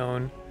scrying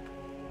stone.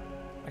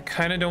 I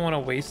kind of don't want to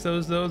waste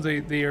those though.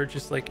 They are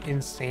just like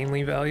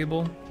insanely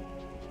valuable.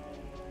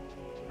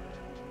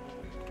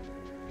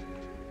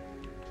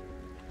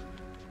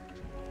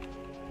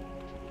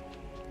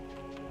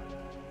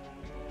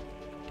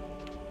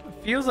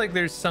 It feels like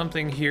there's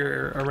something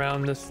here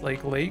around this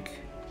like lake.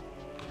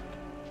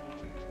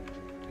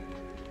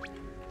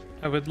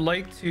 I would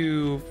like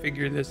to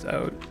figure this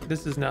out.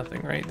 This is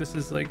nothing, right? This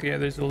is like, yeah,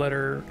 there's a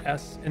letter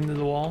S into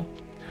the wall.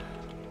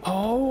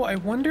 Oh, I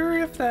wonder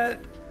if that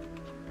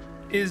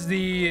is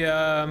the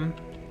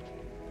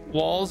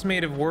walls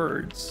made of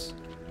words.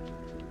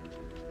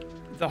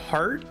 The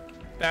heart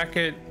back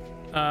at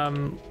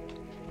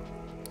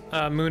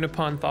Moon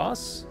upon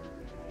Thos.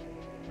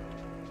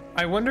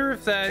 I wonder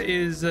if that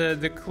is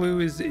the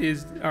clue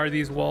are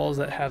these walls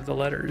that have the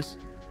letters.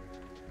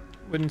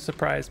 Wouldn't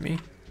surprise me.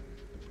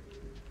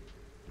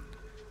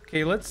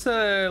 Okay, let's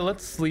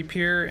sleep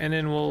here and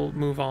then we'll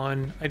move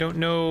on. I don't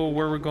know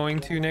where we're going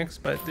to next,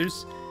 but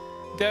there's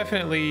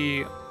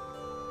definitely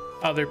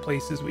other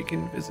places we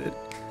can visit.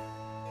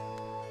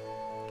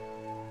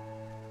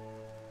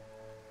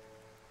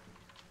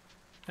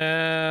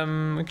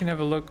 We can have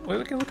a look. Well,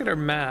 we can look at our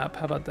map.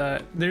 How about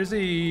that? There's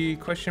a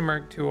question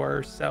mark to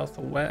our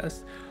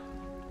southwest.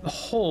 The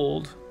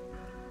hold.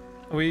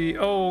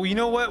 Oh, you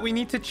know what? We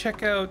need to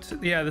check out,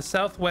 yeah, the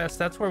southwest.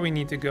 That's where we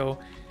need to go.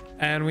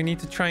 And we need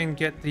to try and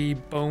get the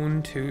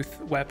bone tooth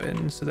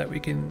weapon so that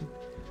we can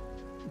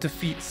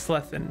defeat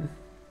Slethin.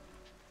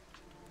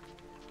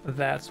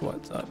 That's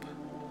what's up.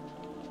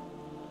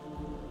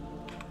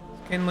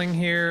 kindling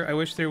here. I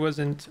wish there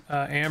wasn't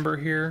amber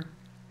here.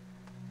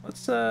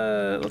 Let's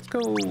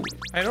go.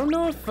 I don't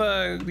know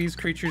if these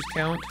creatures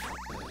count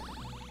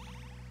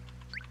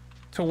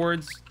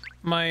towards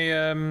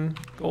my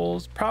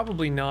goals.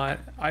 Probably not.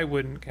 I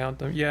wouldn't count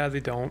them. Yeah, they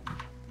don't.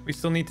 We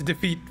still need to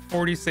defeat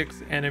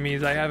 46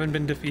 enemies. I haven't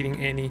been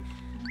defeating any.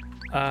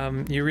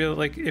 You really,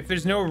 like, if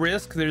there's no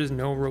risk, there's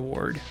no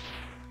reward,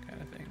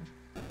 kind of thing.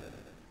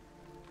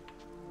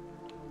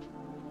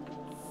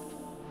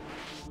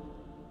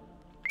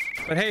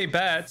 But hey,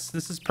 bats,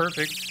 this is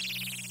perfect.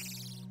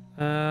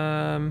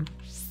 Oh,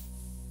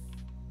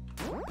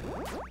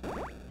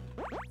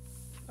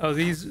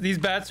 these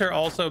bats are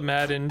also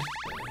maddened.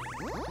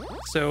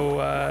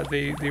 So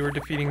they were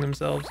defeating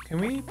themselves. Can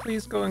we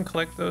please go and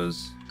collect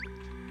those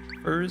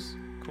furs?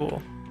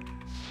 Cool.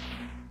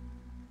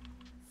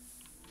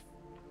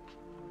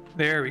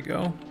 There we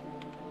go.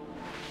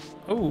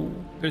 Oh,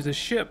 there's a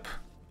ship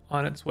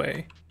on its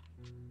way.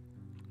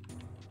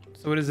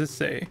 So what does this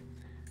say?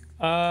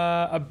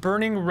 A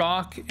burning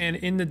rock, and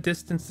in the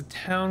distance a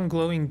town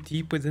glowing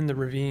deep within the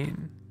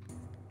ravine.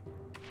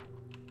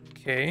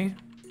 Okay.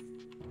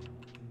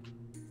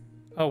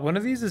 Oh, one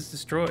of these is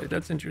destroyed.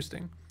 That's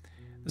interesting.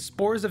 The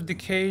spores of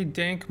decay,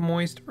 dank,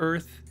 moist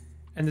earth,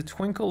 and the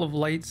twinkle of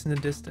lights in the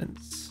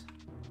distance.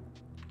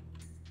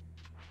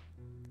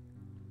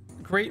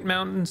 Great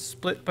mountains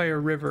split by a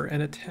river,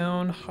 and a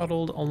town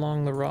huddled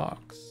along the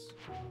rocks.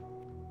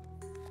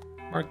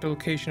 Mark the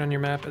location on your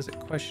map as a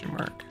question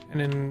mark. And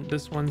then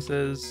this one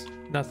says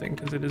nothing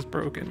because it is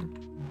broken.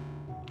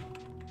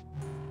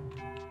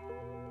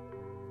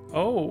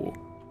 Oh.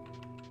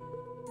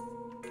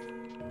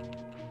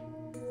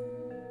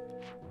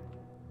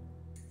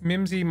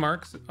 Mimsy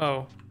marks.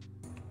 Oh.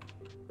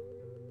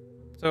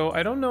 So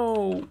I don't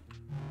know.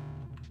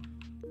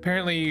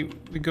 Apparently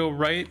we go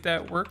right,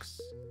 that works.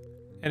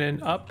 And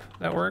then up,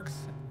 that works.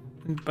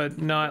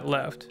 But not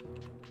left.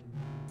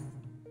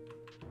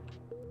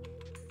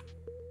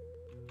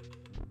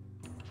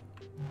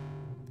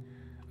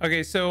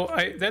 Okay, so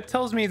that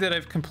tells me that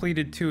I've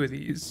completed 2 of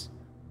these.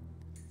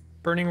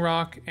 Burning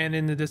rock, and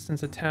in the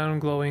distance a town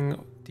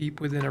glowing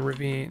deep within a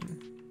ravine.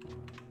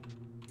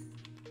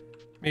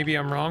 Maybe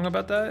I'm wrong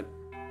about that?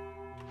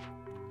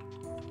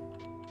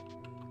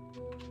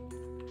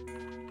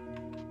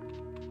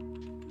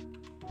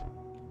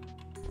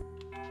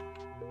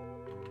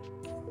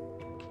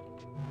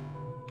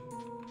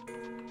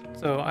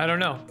 So I don't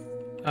know,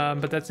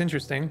 but that's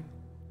interesting.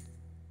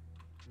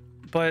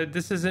 But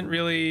this isn't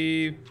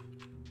really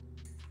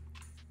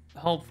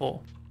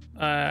helpful.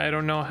 I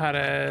don't know how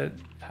to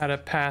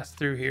pass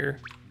through here.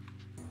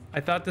 I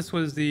thought this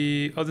was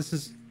the, oh, this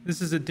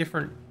is a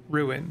different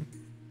ruin.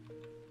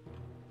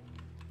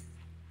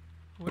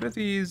 What are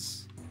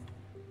these?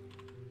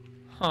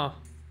 Huh.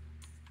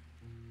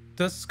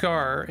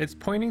 Duskar. It's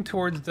pointing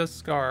towards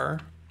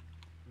Duskar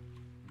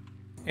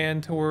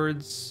and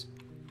towards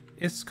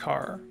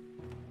Issachar.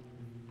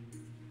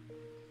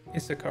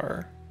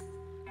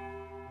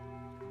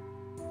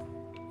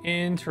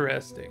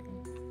 Interesting.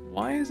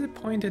 Why is it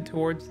pointed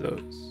towards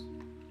those?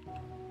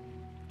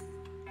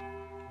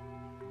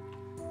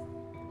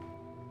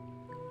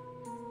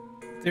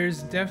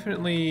 There's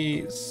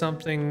definitely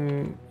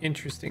something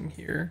interesting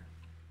here.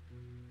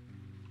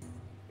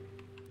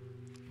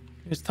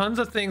 There's tons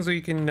of things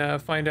we can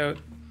find out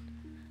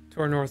to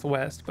our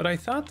northwest, but I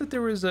thought that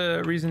there was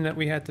a reason that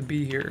we had to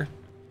be here.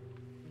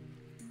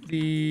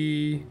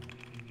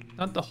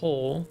 Not the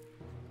hole.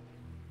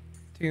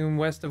 Tomb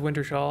west of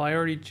Wintershall. I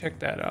already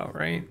checked that out,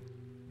 right?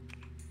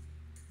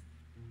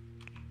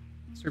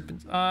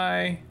 Serpent's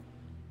Eye.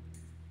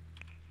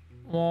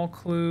 Wall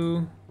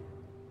clue.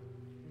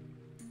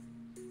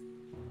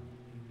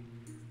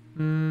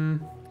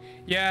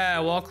 Yeah,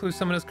 wall clue.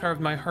 Someone has carved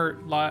my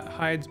heart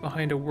hides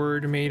behind a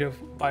word made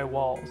by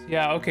walls.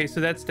 Yeah, okay, so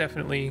that's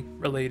definitely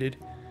related.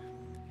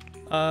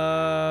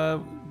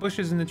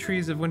 Bushes in the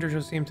trees of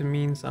Wintershall seem to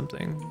mean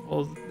something.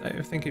 Well,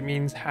 I think it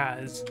means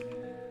has.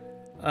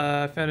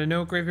 Found a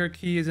note. Graveyard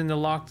key is in the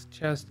locked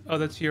chest. Oh,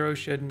 that's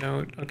Euroshed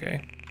note.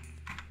 Okay.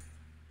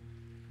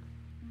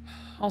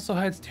 Also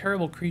hides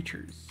terrible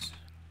creatures.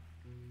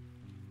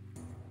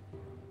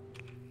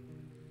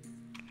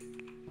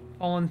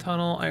 Fallen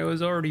tunnel. I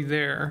was already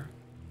there.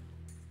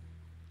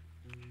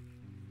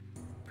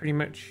 Pretty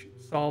much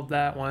solved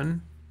that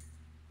one.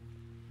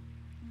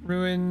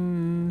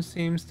 Ruin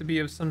seems to be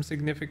of some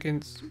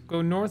significance.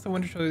 Go north of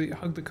Wintershall,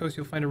 hug the coast,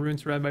 you'll find a ruin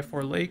surrounded by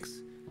 4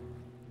 lakes.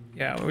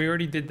 Yeah, we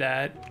already did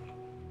that.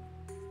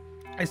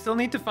 I still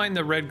need to find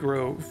the Red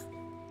Grove.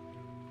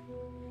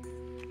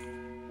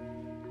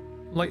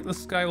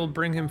 Lightless sky will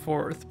bring him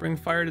forth. Bring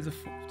fire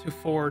to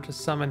 4 to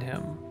summon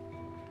him.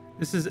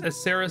 This is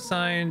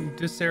Aceracine,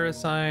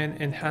 Duceracine,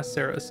 and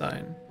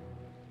Haceracine.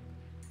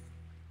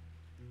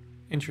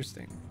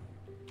 Interesting.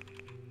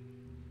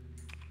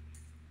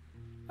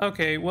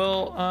 Okay,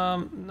 well,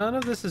 none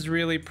of this is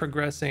really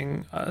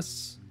progressing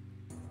us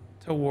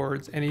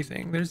towards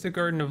anything. There's the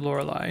Garden of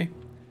Lorelei.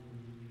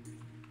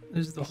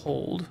 There's the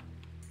hold.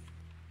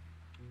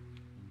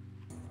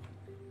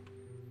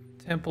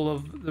 Temple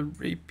of the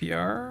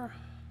Rapier.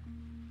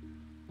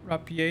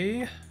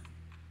 Rapier.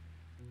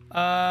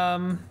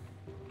 I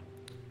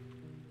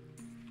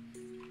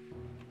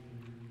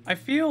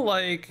feel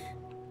like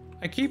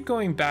I keep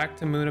going back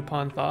to Moon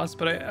upon Thos,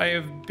 but I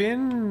have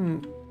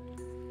been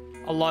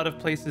a lot of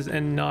places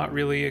and not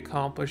really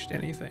accomplished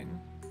anything.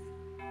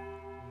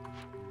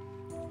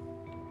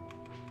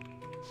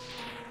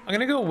 I'm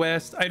gonna go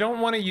west. I don't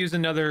want to use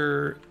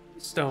another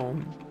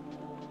stone.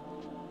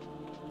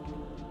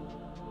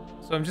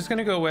 So I'm just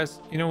gonna go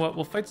west. You know what?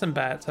 We'll fight some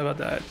bats. How about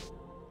that?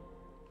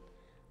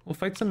 We'll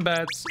fight some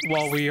bats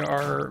while we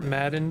are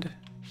maddened.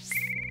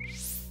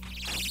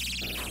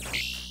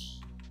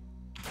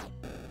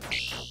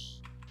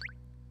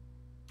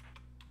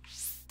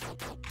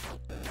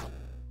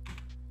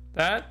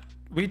 That,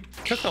 we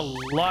took a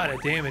lot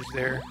of damage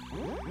there.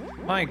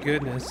 My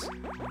goodness.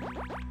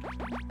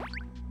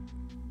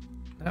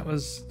 That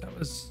was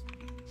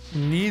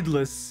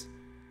needless.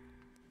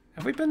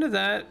 Have we been to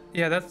that?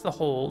 Yeah, that's the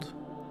hold.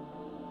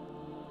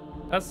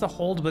 That's the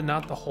hold, but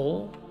not the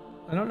hole.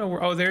 I don't know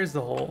where. Oh, there's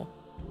the hole.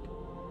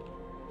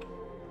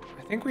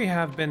 I think we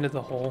have been to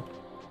the hole.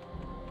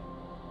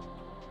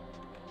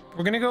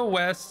 We're gonna go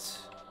west.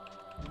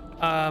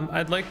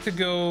 I'd like to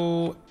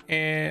go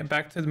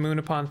back to the Moon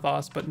upon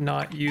Thos, but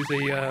not use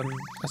a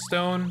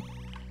stone.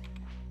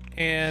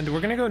 And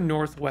we're gonna go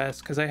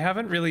northwest because I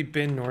haven't really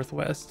been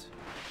northwest.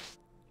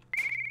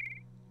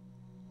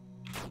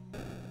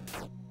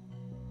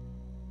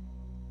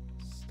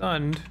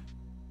 Stunned.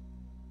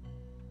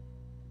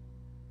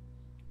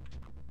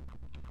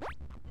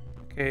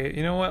 Okay,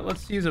 you know what?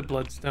 Let's use a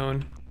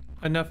bloodstone.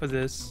 Enough of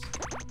this.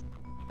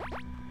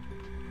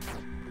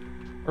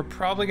 We're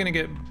probably gonna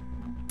get...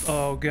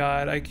 Oh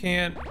god, I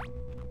can't...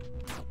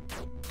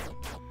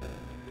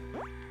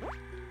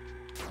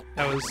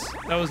 That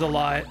was a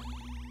lot.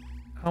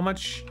 How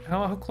much...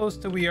 How close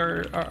to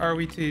are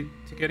we to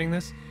getting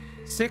this?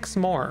 6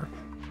 more.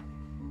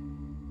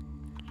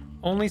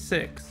 Only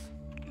 6.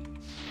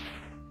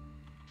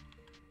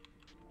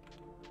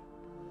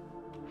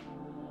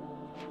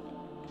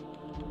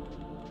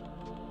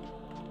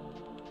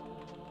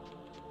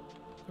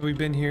 Have we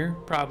been here?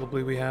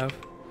 Probably we have.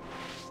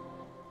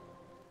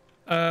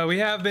 We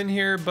have been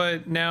here,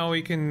 but now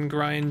we can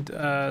grind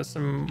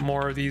some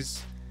more of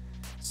these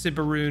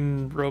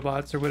Sibaroon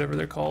robots or whatever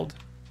they're called.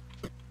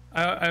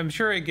 I'm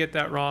sure I get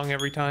that wrong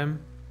every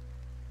time.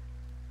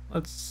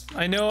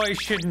 I know I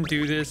shouldn't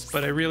do this,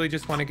 but I really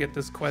just want to get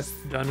this quest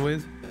done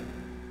with.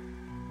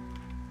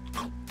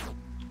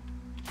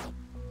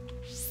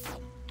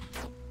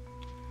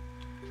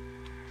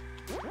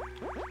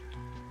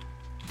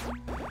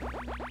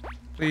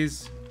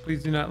 Please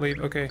do not leave.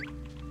 Okay.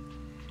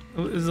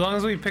 As long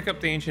as we pick up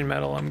the ancient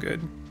metal, I'm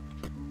good.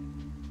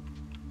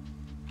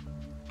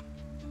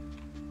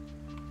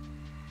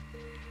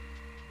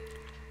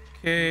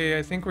 Okay,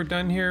 I think we're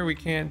done here. We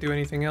can't do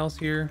anything else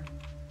here.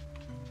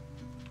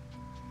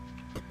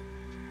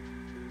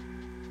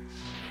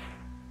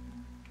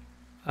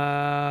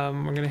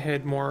 We're gonna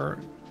head more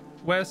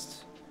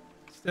west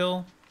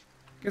still.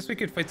 Guess we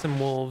could fight some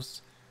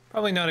wolves.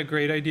 Probably not a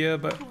great idea,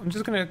 but I'm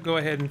just gonna go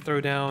ahead and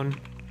throw down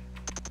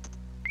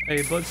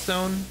a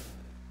bloodstone.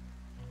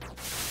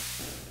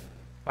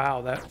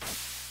 Wow, that...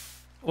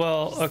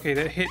 Well, okay,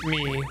 that hit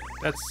me.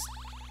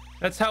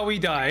 That's how we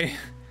die.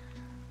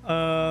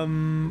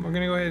 We're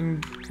gonna go ahead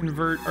and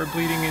convert our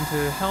bleeding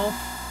into health.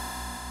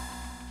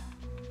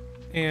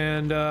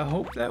 And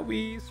hope that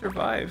we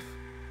survive.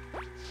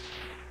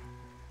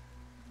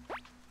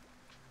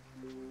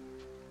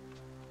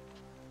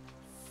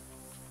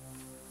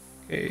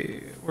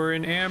 Okay, we're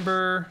in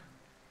amber.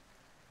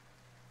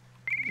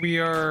 We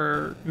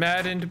are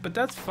maddened, but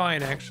that's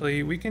fine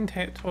actually. We can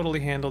totally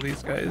handle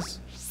these guys.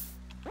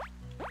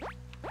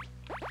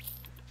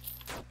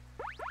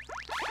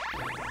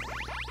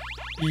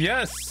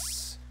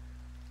 Yes!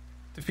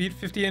 Defeat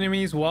 50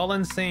 enemies while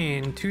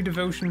insane. 2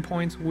 devotion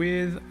points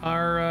with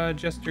our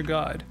Jester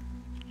God.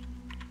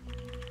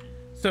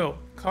 So,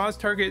 cause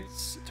target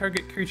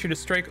creature to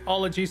strike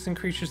all adjacent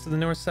creatures to the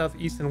north, south,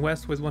 east, and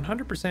west with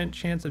 100%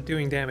 chance of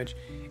doing damage.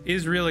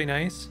 Is really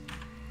nice.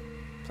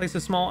 Place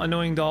a small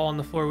annoying doll on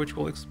the floor which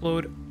will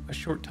explode a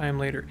short time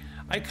later.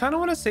 I kind of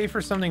want to say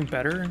for something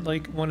better,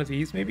 like one of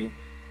these maybe.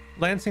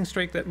 Lancing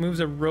strike that moves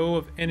a row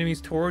of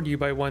enemies toward you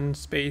by 1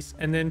 space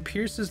and then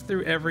pierces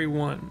through every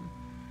one.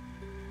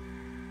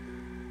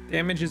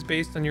 Damage is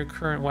based on your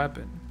current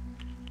weapon.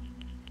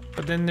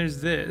 But then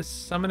there's this.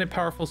 Summon a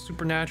powerful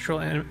supernatural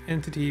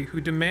entity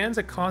who demands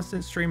a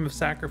constant stream of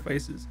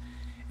sacrifices.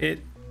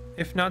 It,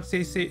 if not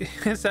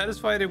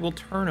satisfied, it will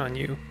turn on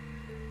you.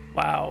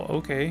 Wow,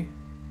 okay.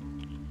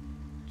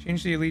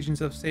 Change the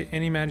allegiance of, say,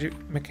 any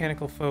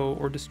mechanical foe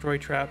or destroy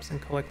traps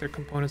and collect their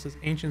components as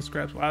ancient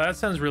scraps. Wow, that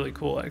sounds really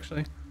cool,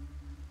 actually.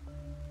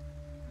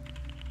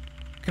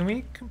 Can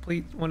we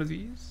complete one of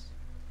these?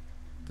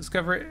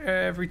 Discover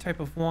every type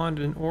of wand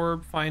and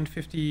orb. Find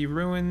 50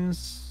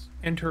 ruins.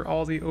 Enter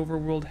all the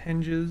overworld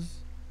henges.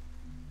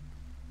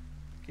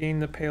 Gain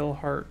the pale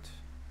heart.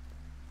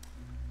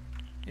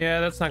 Yeah,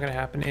 that's not gonna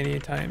happen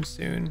anytime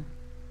soon.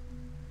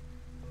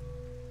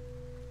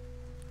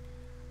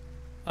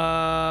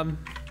 So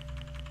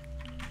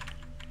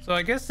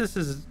I guess this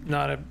is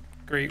not a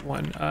great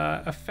one.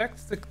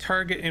 Affects the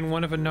target in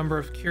one of a number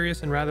of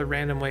curious and rather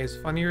random ways.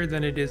 Funnier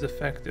than it is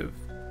effective.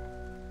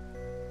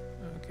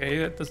 Okay,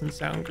 that doesn't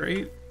sound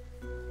great.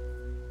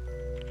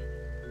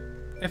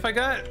 If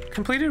I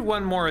completed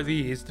one more of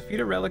these, defeat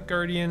a relic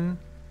guardian,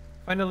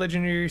 find a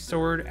legendary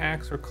sword,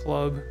 axe, or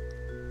club,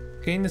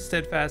 gain the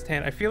steadfast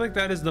hand. I feel like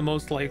that is the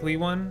most likely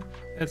one.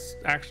 That's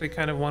actually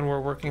kind of one we're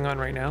working on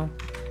right now.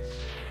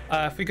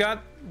 If we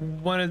got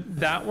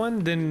that one,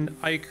 then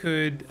I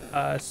could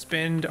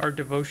spend our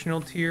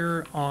devotional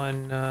tier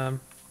on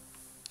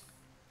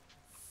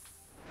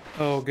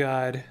oh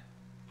god,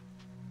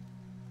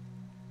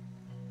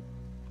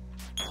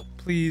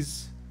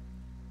 please.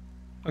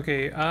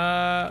 Okay,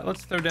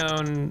 let's throw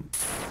down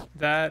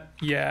that.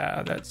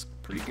 Yeah, that's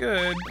pretty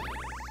good.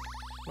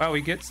 Wow,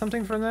 we get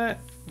something from that?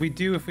 We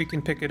do if we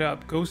can pick it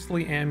up.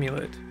 Ghostly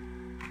amulet.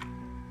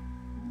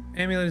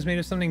 Amulet is made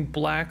of something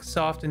black,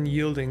 soft, and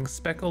yielding,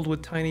 speckled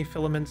with tiny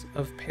filaments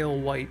of pale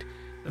white.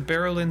 The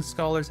Berlin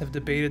scholars have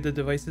debated the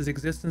device's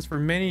existence for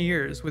many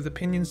years, with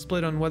opinions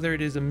split on whether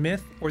it is a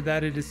myth or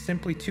that it is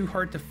simply too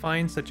hard to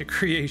find such a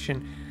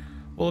creation.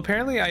 Well,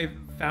 apparently I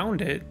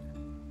found it.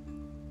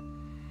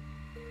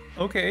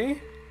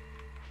 Okay.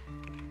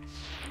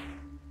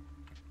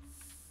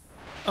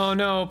 Oh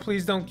no,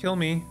 please don't kill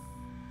me.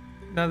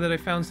 Now that I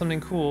found something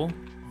cool.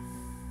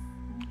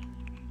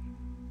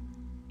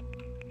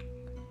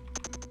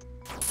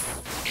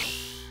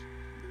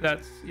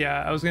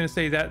 Yeah, I was gonna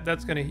say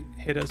that's gonna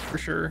hit us for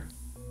sure.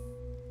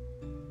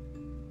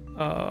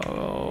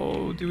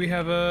 Oh, do we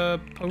have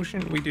a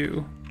potion? We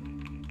do.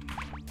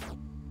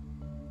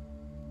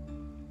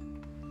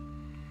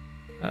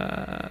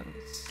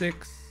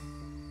 6.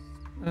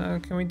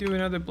 Can we do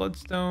another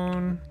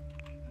bloodstone?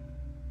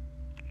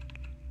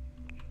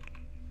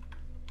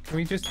 Can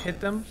we just hit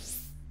them?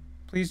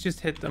 Please just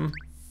hit them.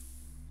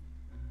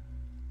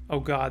 Oh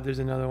god, there's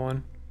another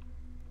one.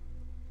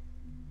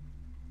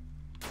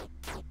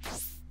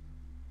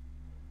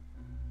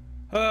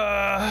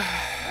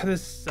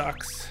 This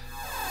sucks.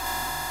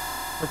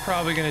 We're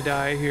probably gonna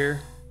die here.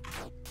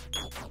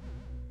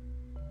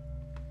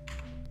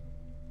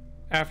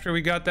 After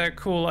we got that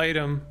cool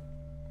item,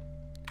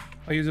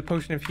 I'll use a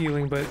potion of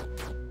healing, but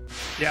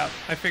yeah,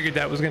 I figured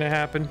that was gonna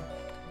happen.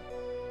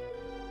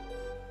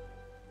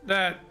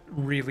 That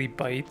really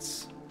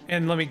bites.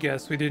 And let me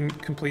guess, we didn't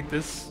complete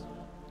this.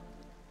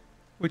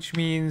 Which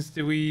means,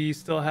 do we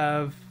still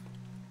have...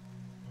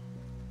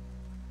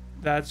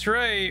 That's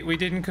right, we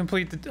didn't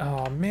complete the...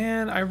 Oh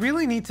man, I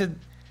really need to...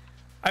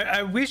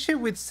 I wish it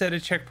would set a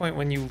checkpoint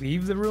when you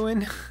leave the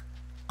ruin.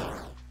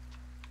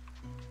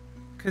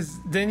 Because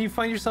then you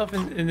find yourself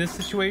in this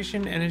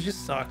situation and it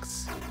just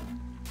sucks.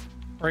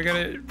 Or I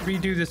gotta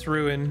redo this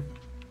ruin.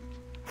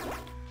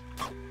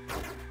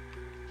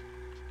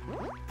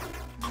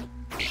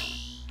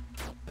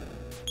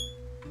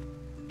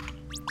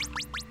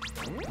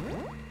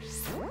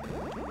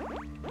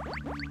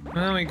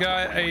 Well, we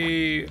got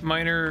a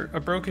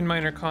broken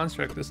minor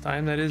construct this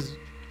time. That is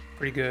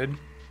pretty good.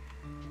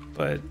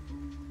 But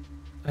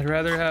I'd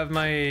rather have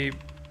my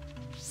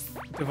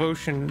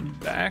devotion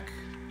back.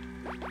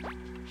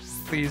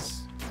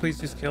 Please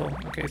just kill.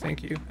 Okay,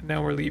 thank you.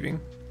 Now we're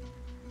leaving.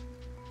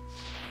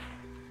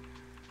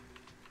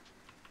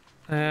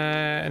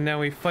 And now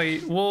we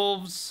fight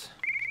wolves.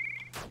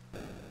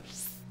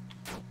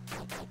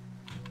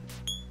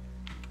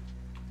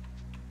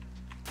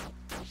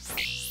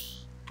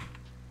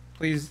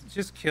 Please,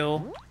 just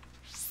kill.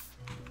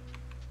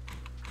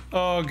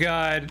 Oh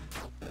god.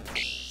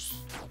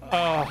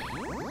 Oh.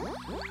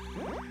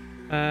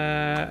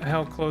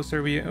 How close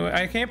are we?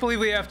 I can't believe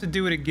we have to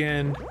do it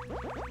again.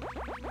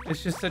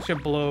 It's just such a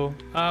blow.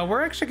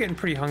 We're actually getting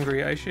pretty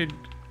hungry. I should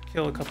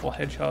kill a couple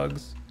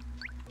hedgehogs.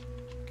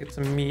 Get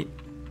some meat.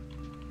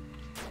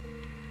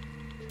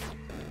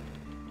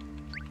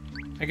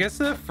 I guess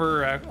the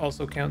fur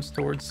also counts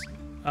towards,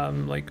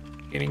 like,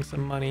 getting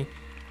some money.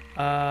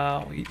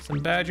 I'll eat some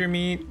badger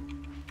meat.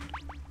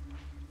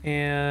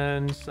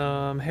 And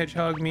some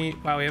hedgehog meat.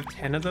 Wow, we have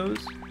 10 of those.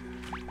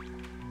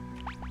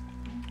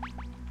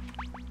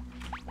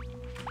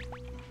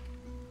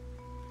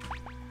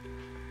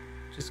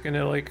 Just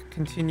gonna, like,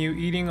 continue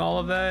eating all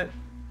of that.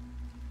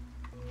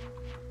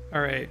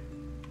 All right.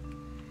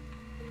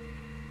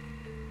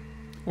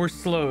 We're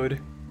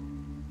slowed.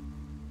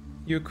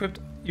 Your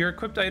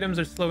equipped items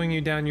are slowing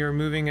you down. You're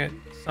moving at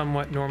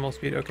somewhat normal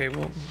speed. Okay,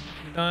 well,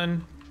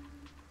 done.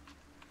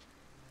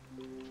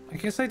 I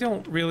guess I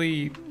don't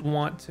really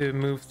want to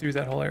move through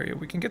that whole area.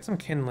 We can get some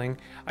kindling.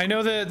 I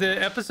know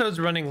the episode's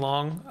running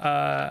long.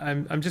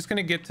 I'm just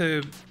gonna get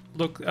to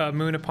look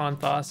Moon upon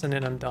Thos and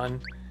then I'm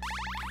done.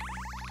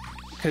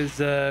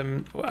 Because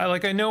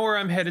I know where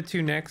I'm headed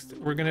to next.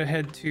 We're gonna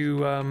head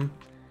to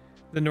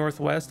the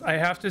northwest. I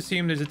have to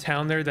assume there's a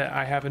town there that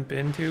I haven't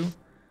been to.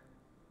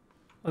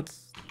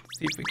 Let's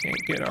see if we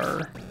can't get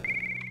our...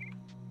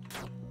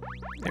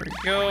 There we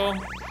go.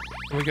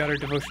 And we got our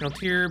devotional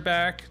tier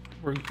back.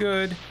 We're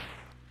good.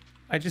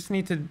 I just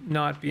need to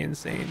not be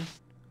insane.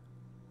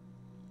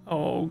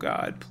 Oh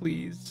God,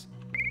 please.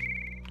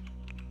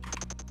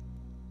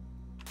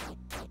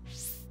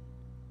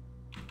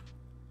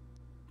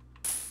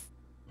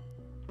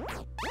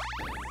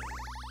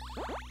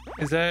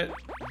 Is that...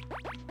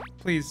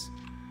 Please.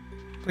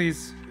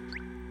 Please.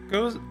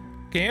 Go...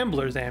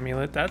 Gambler's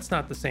Amulet. That's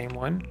not the same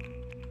one.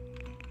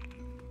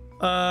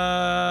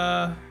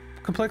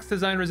 Complex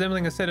design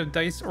resembling a set of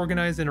dice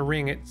organized in a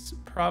ring. Its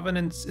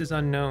provenance is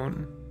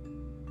unknown.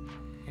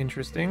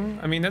 Interesting.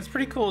 I mean, that's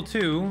pretty cool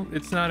too.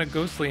 It's not a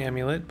ghostly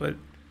amulet, but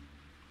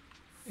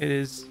it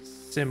is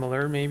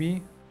similar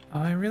maybe. Oh,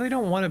 I really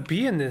don't want to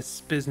be in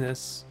this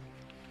business.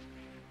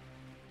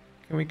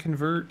 Can we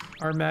convert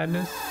our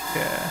madness?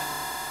 Yeah.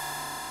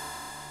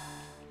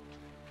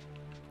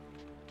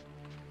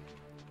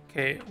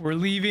 Okay, we're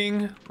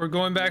leaving. We're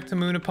going back to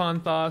Moon upon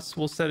Thos.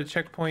 We'll set a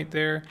checkpoint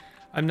there.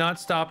 I'm not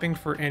stopping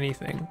for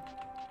anything.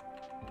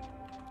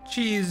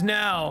 Cheese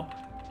now.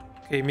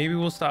 Okay, maybe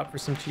we'll stop for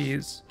some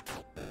cheese.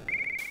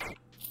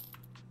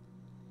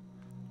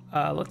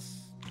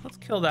 Let's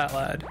kill that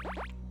lad.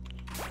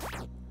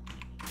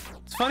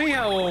 It's funny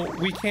how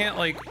we can't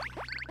like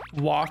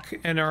walk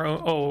in our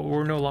own... Oh,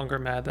 we're no longer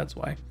mad. That's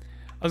why.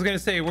 I was gonna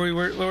say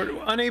we're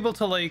unable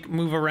to like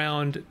move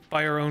around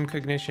by our own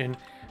cognition.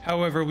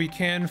 However, we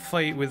can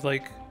fight with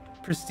like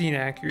pristine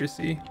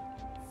accuracy.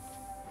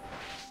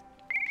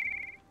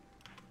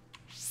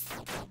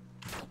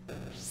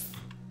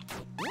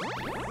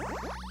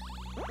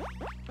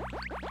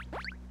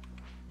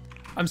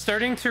 I'm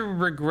starting to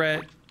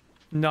regret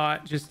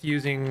not just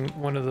using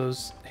one of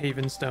those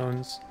Haven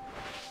Stones,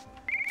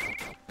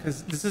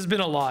 because this has been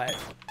a lot.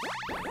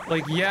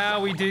 Like, yeah,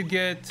 we did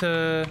get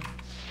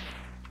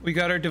we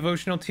got our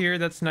devotional tier.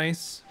 That's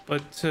nice,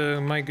 but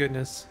my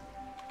goodness.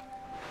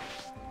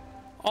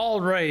 All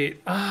right,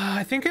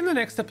 I think in the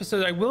next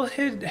episode I will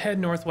head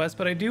northwest,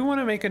 but I do want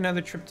to make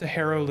another trip to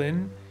Harrow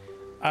Lynn.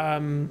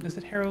 Is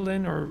it Harrow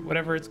Lynn or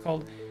whatever it's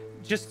called,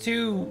 just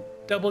to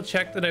double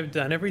check that I've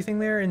done everything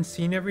there and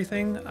seen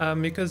everything,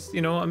 because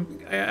you know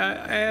I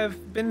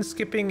have been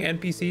skipping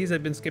NPCs,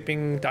 I've been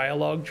skipping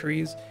dialogue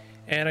trees,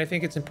 and I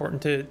think it's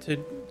important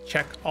to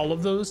check all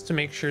of those to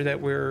make sure that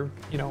we're,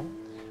 you know,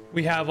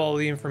 we have all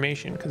the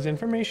information, because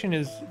information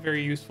is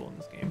very useful in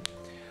this game.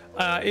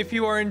 If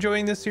you are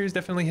enjoying this series,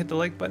 definitely hit the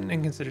like button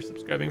and consider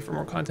subscribing for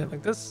more content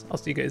like this. I'll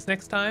see you guys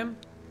next time.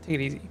 Take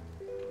it easy.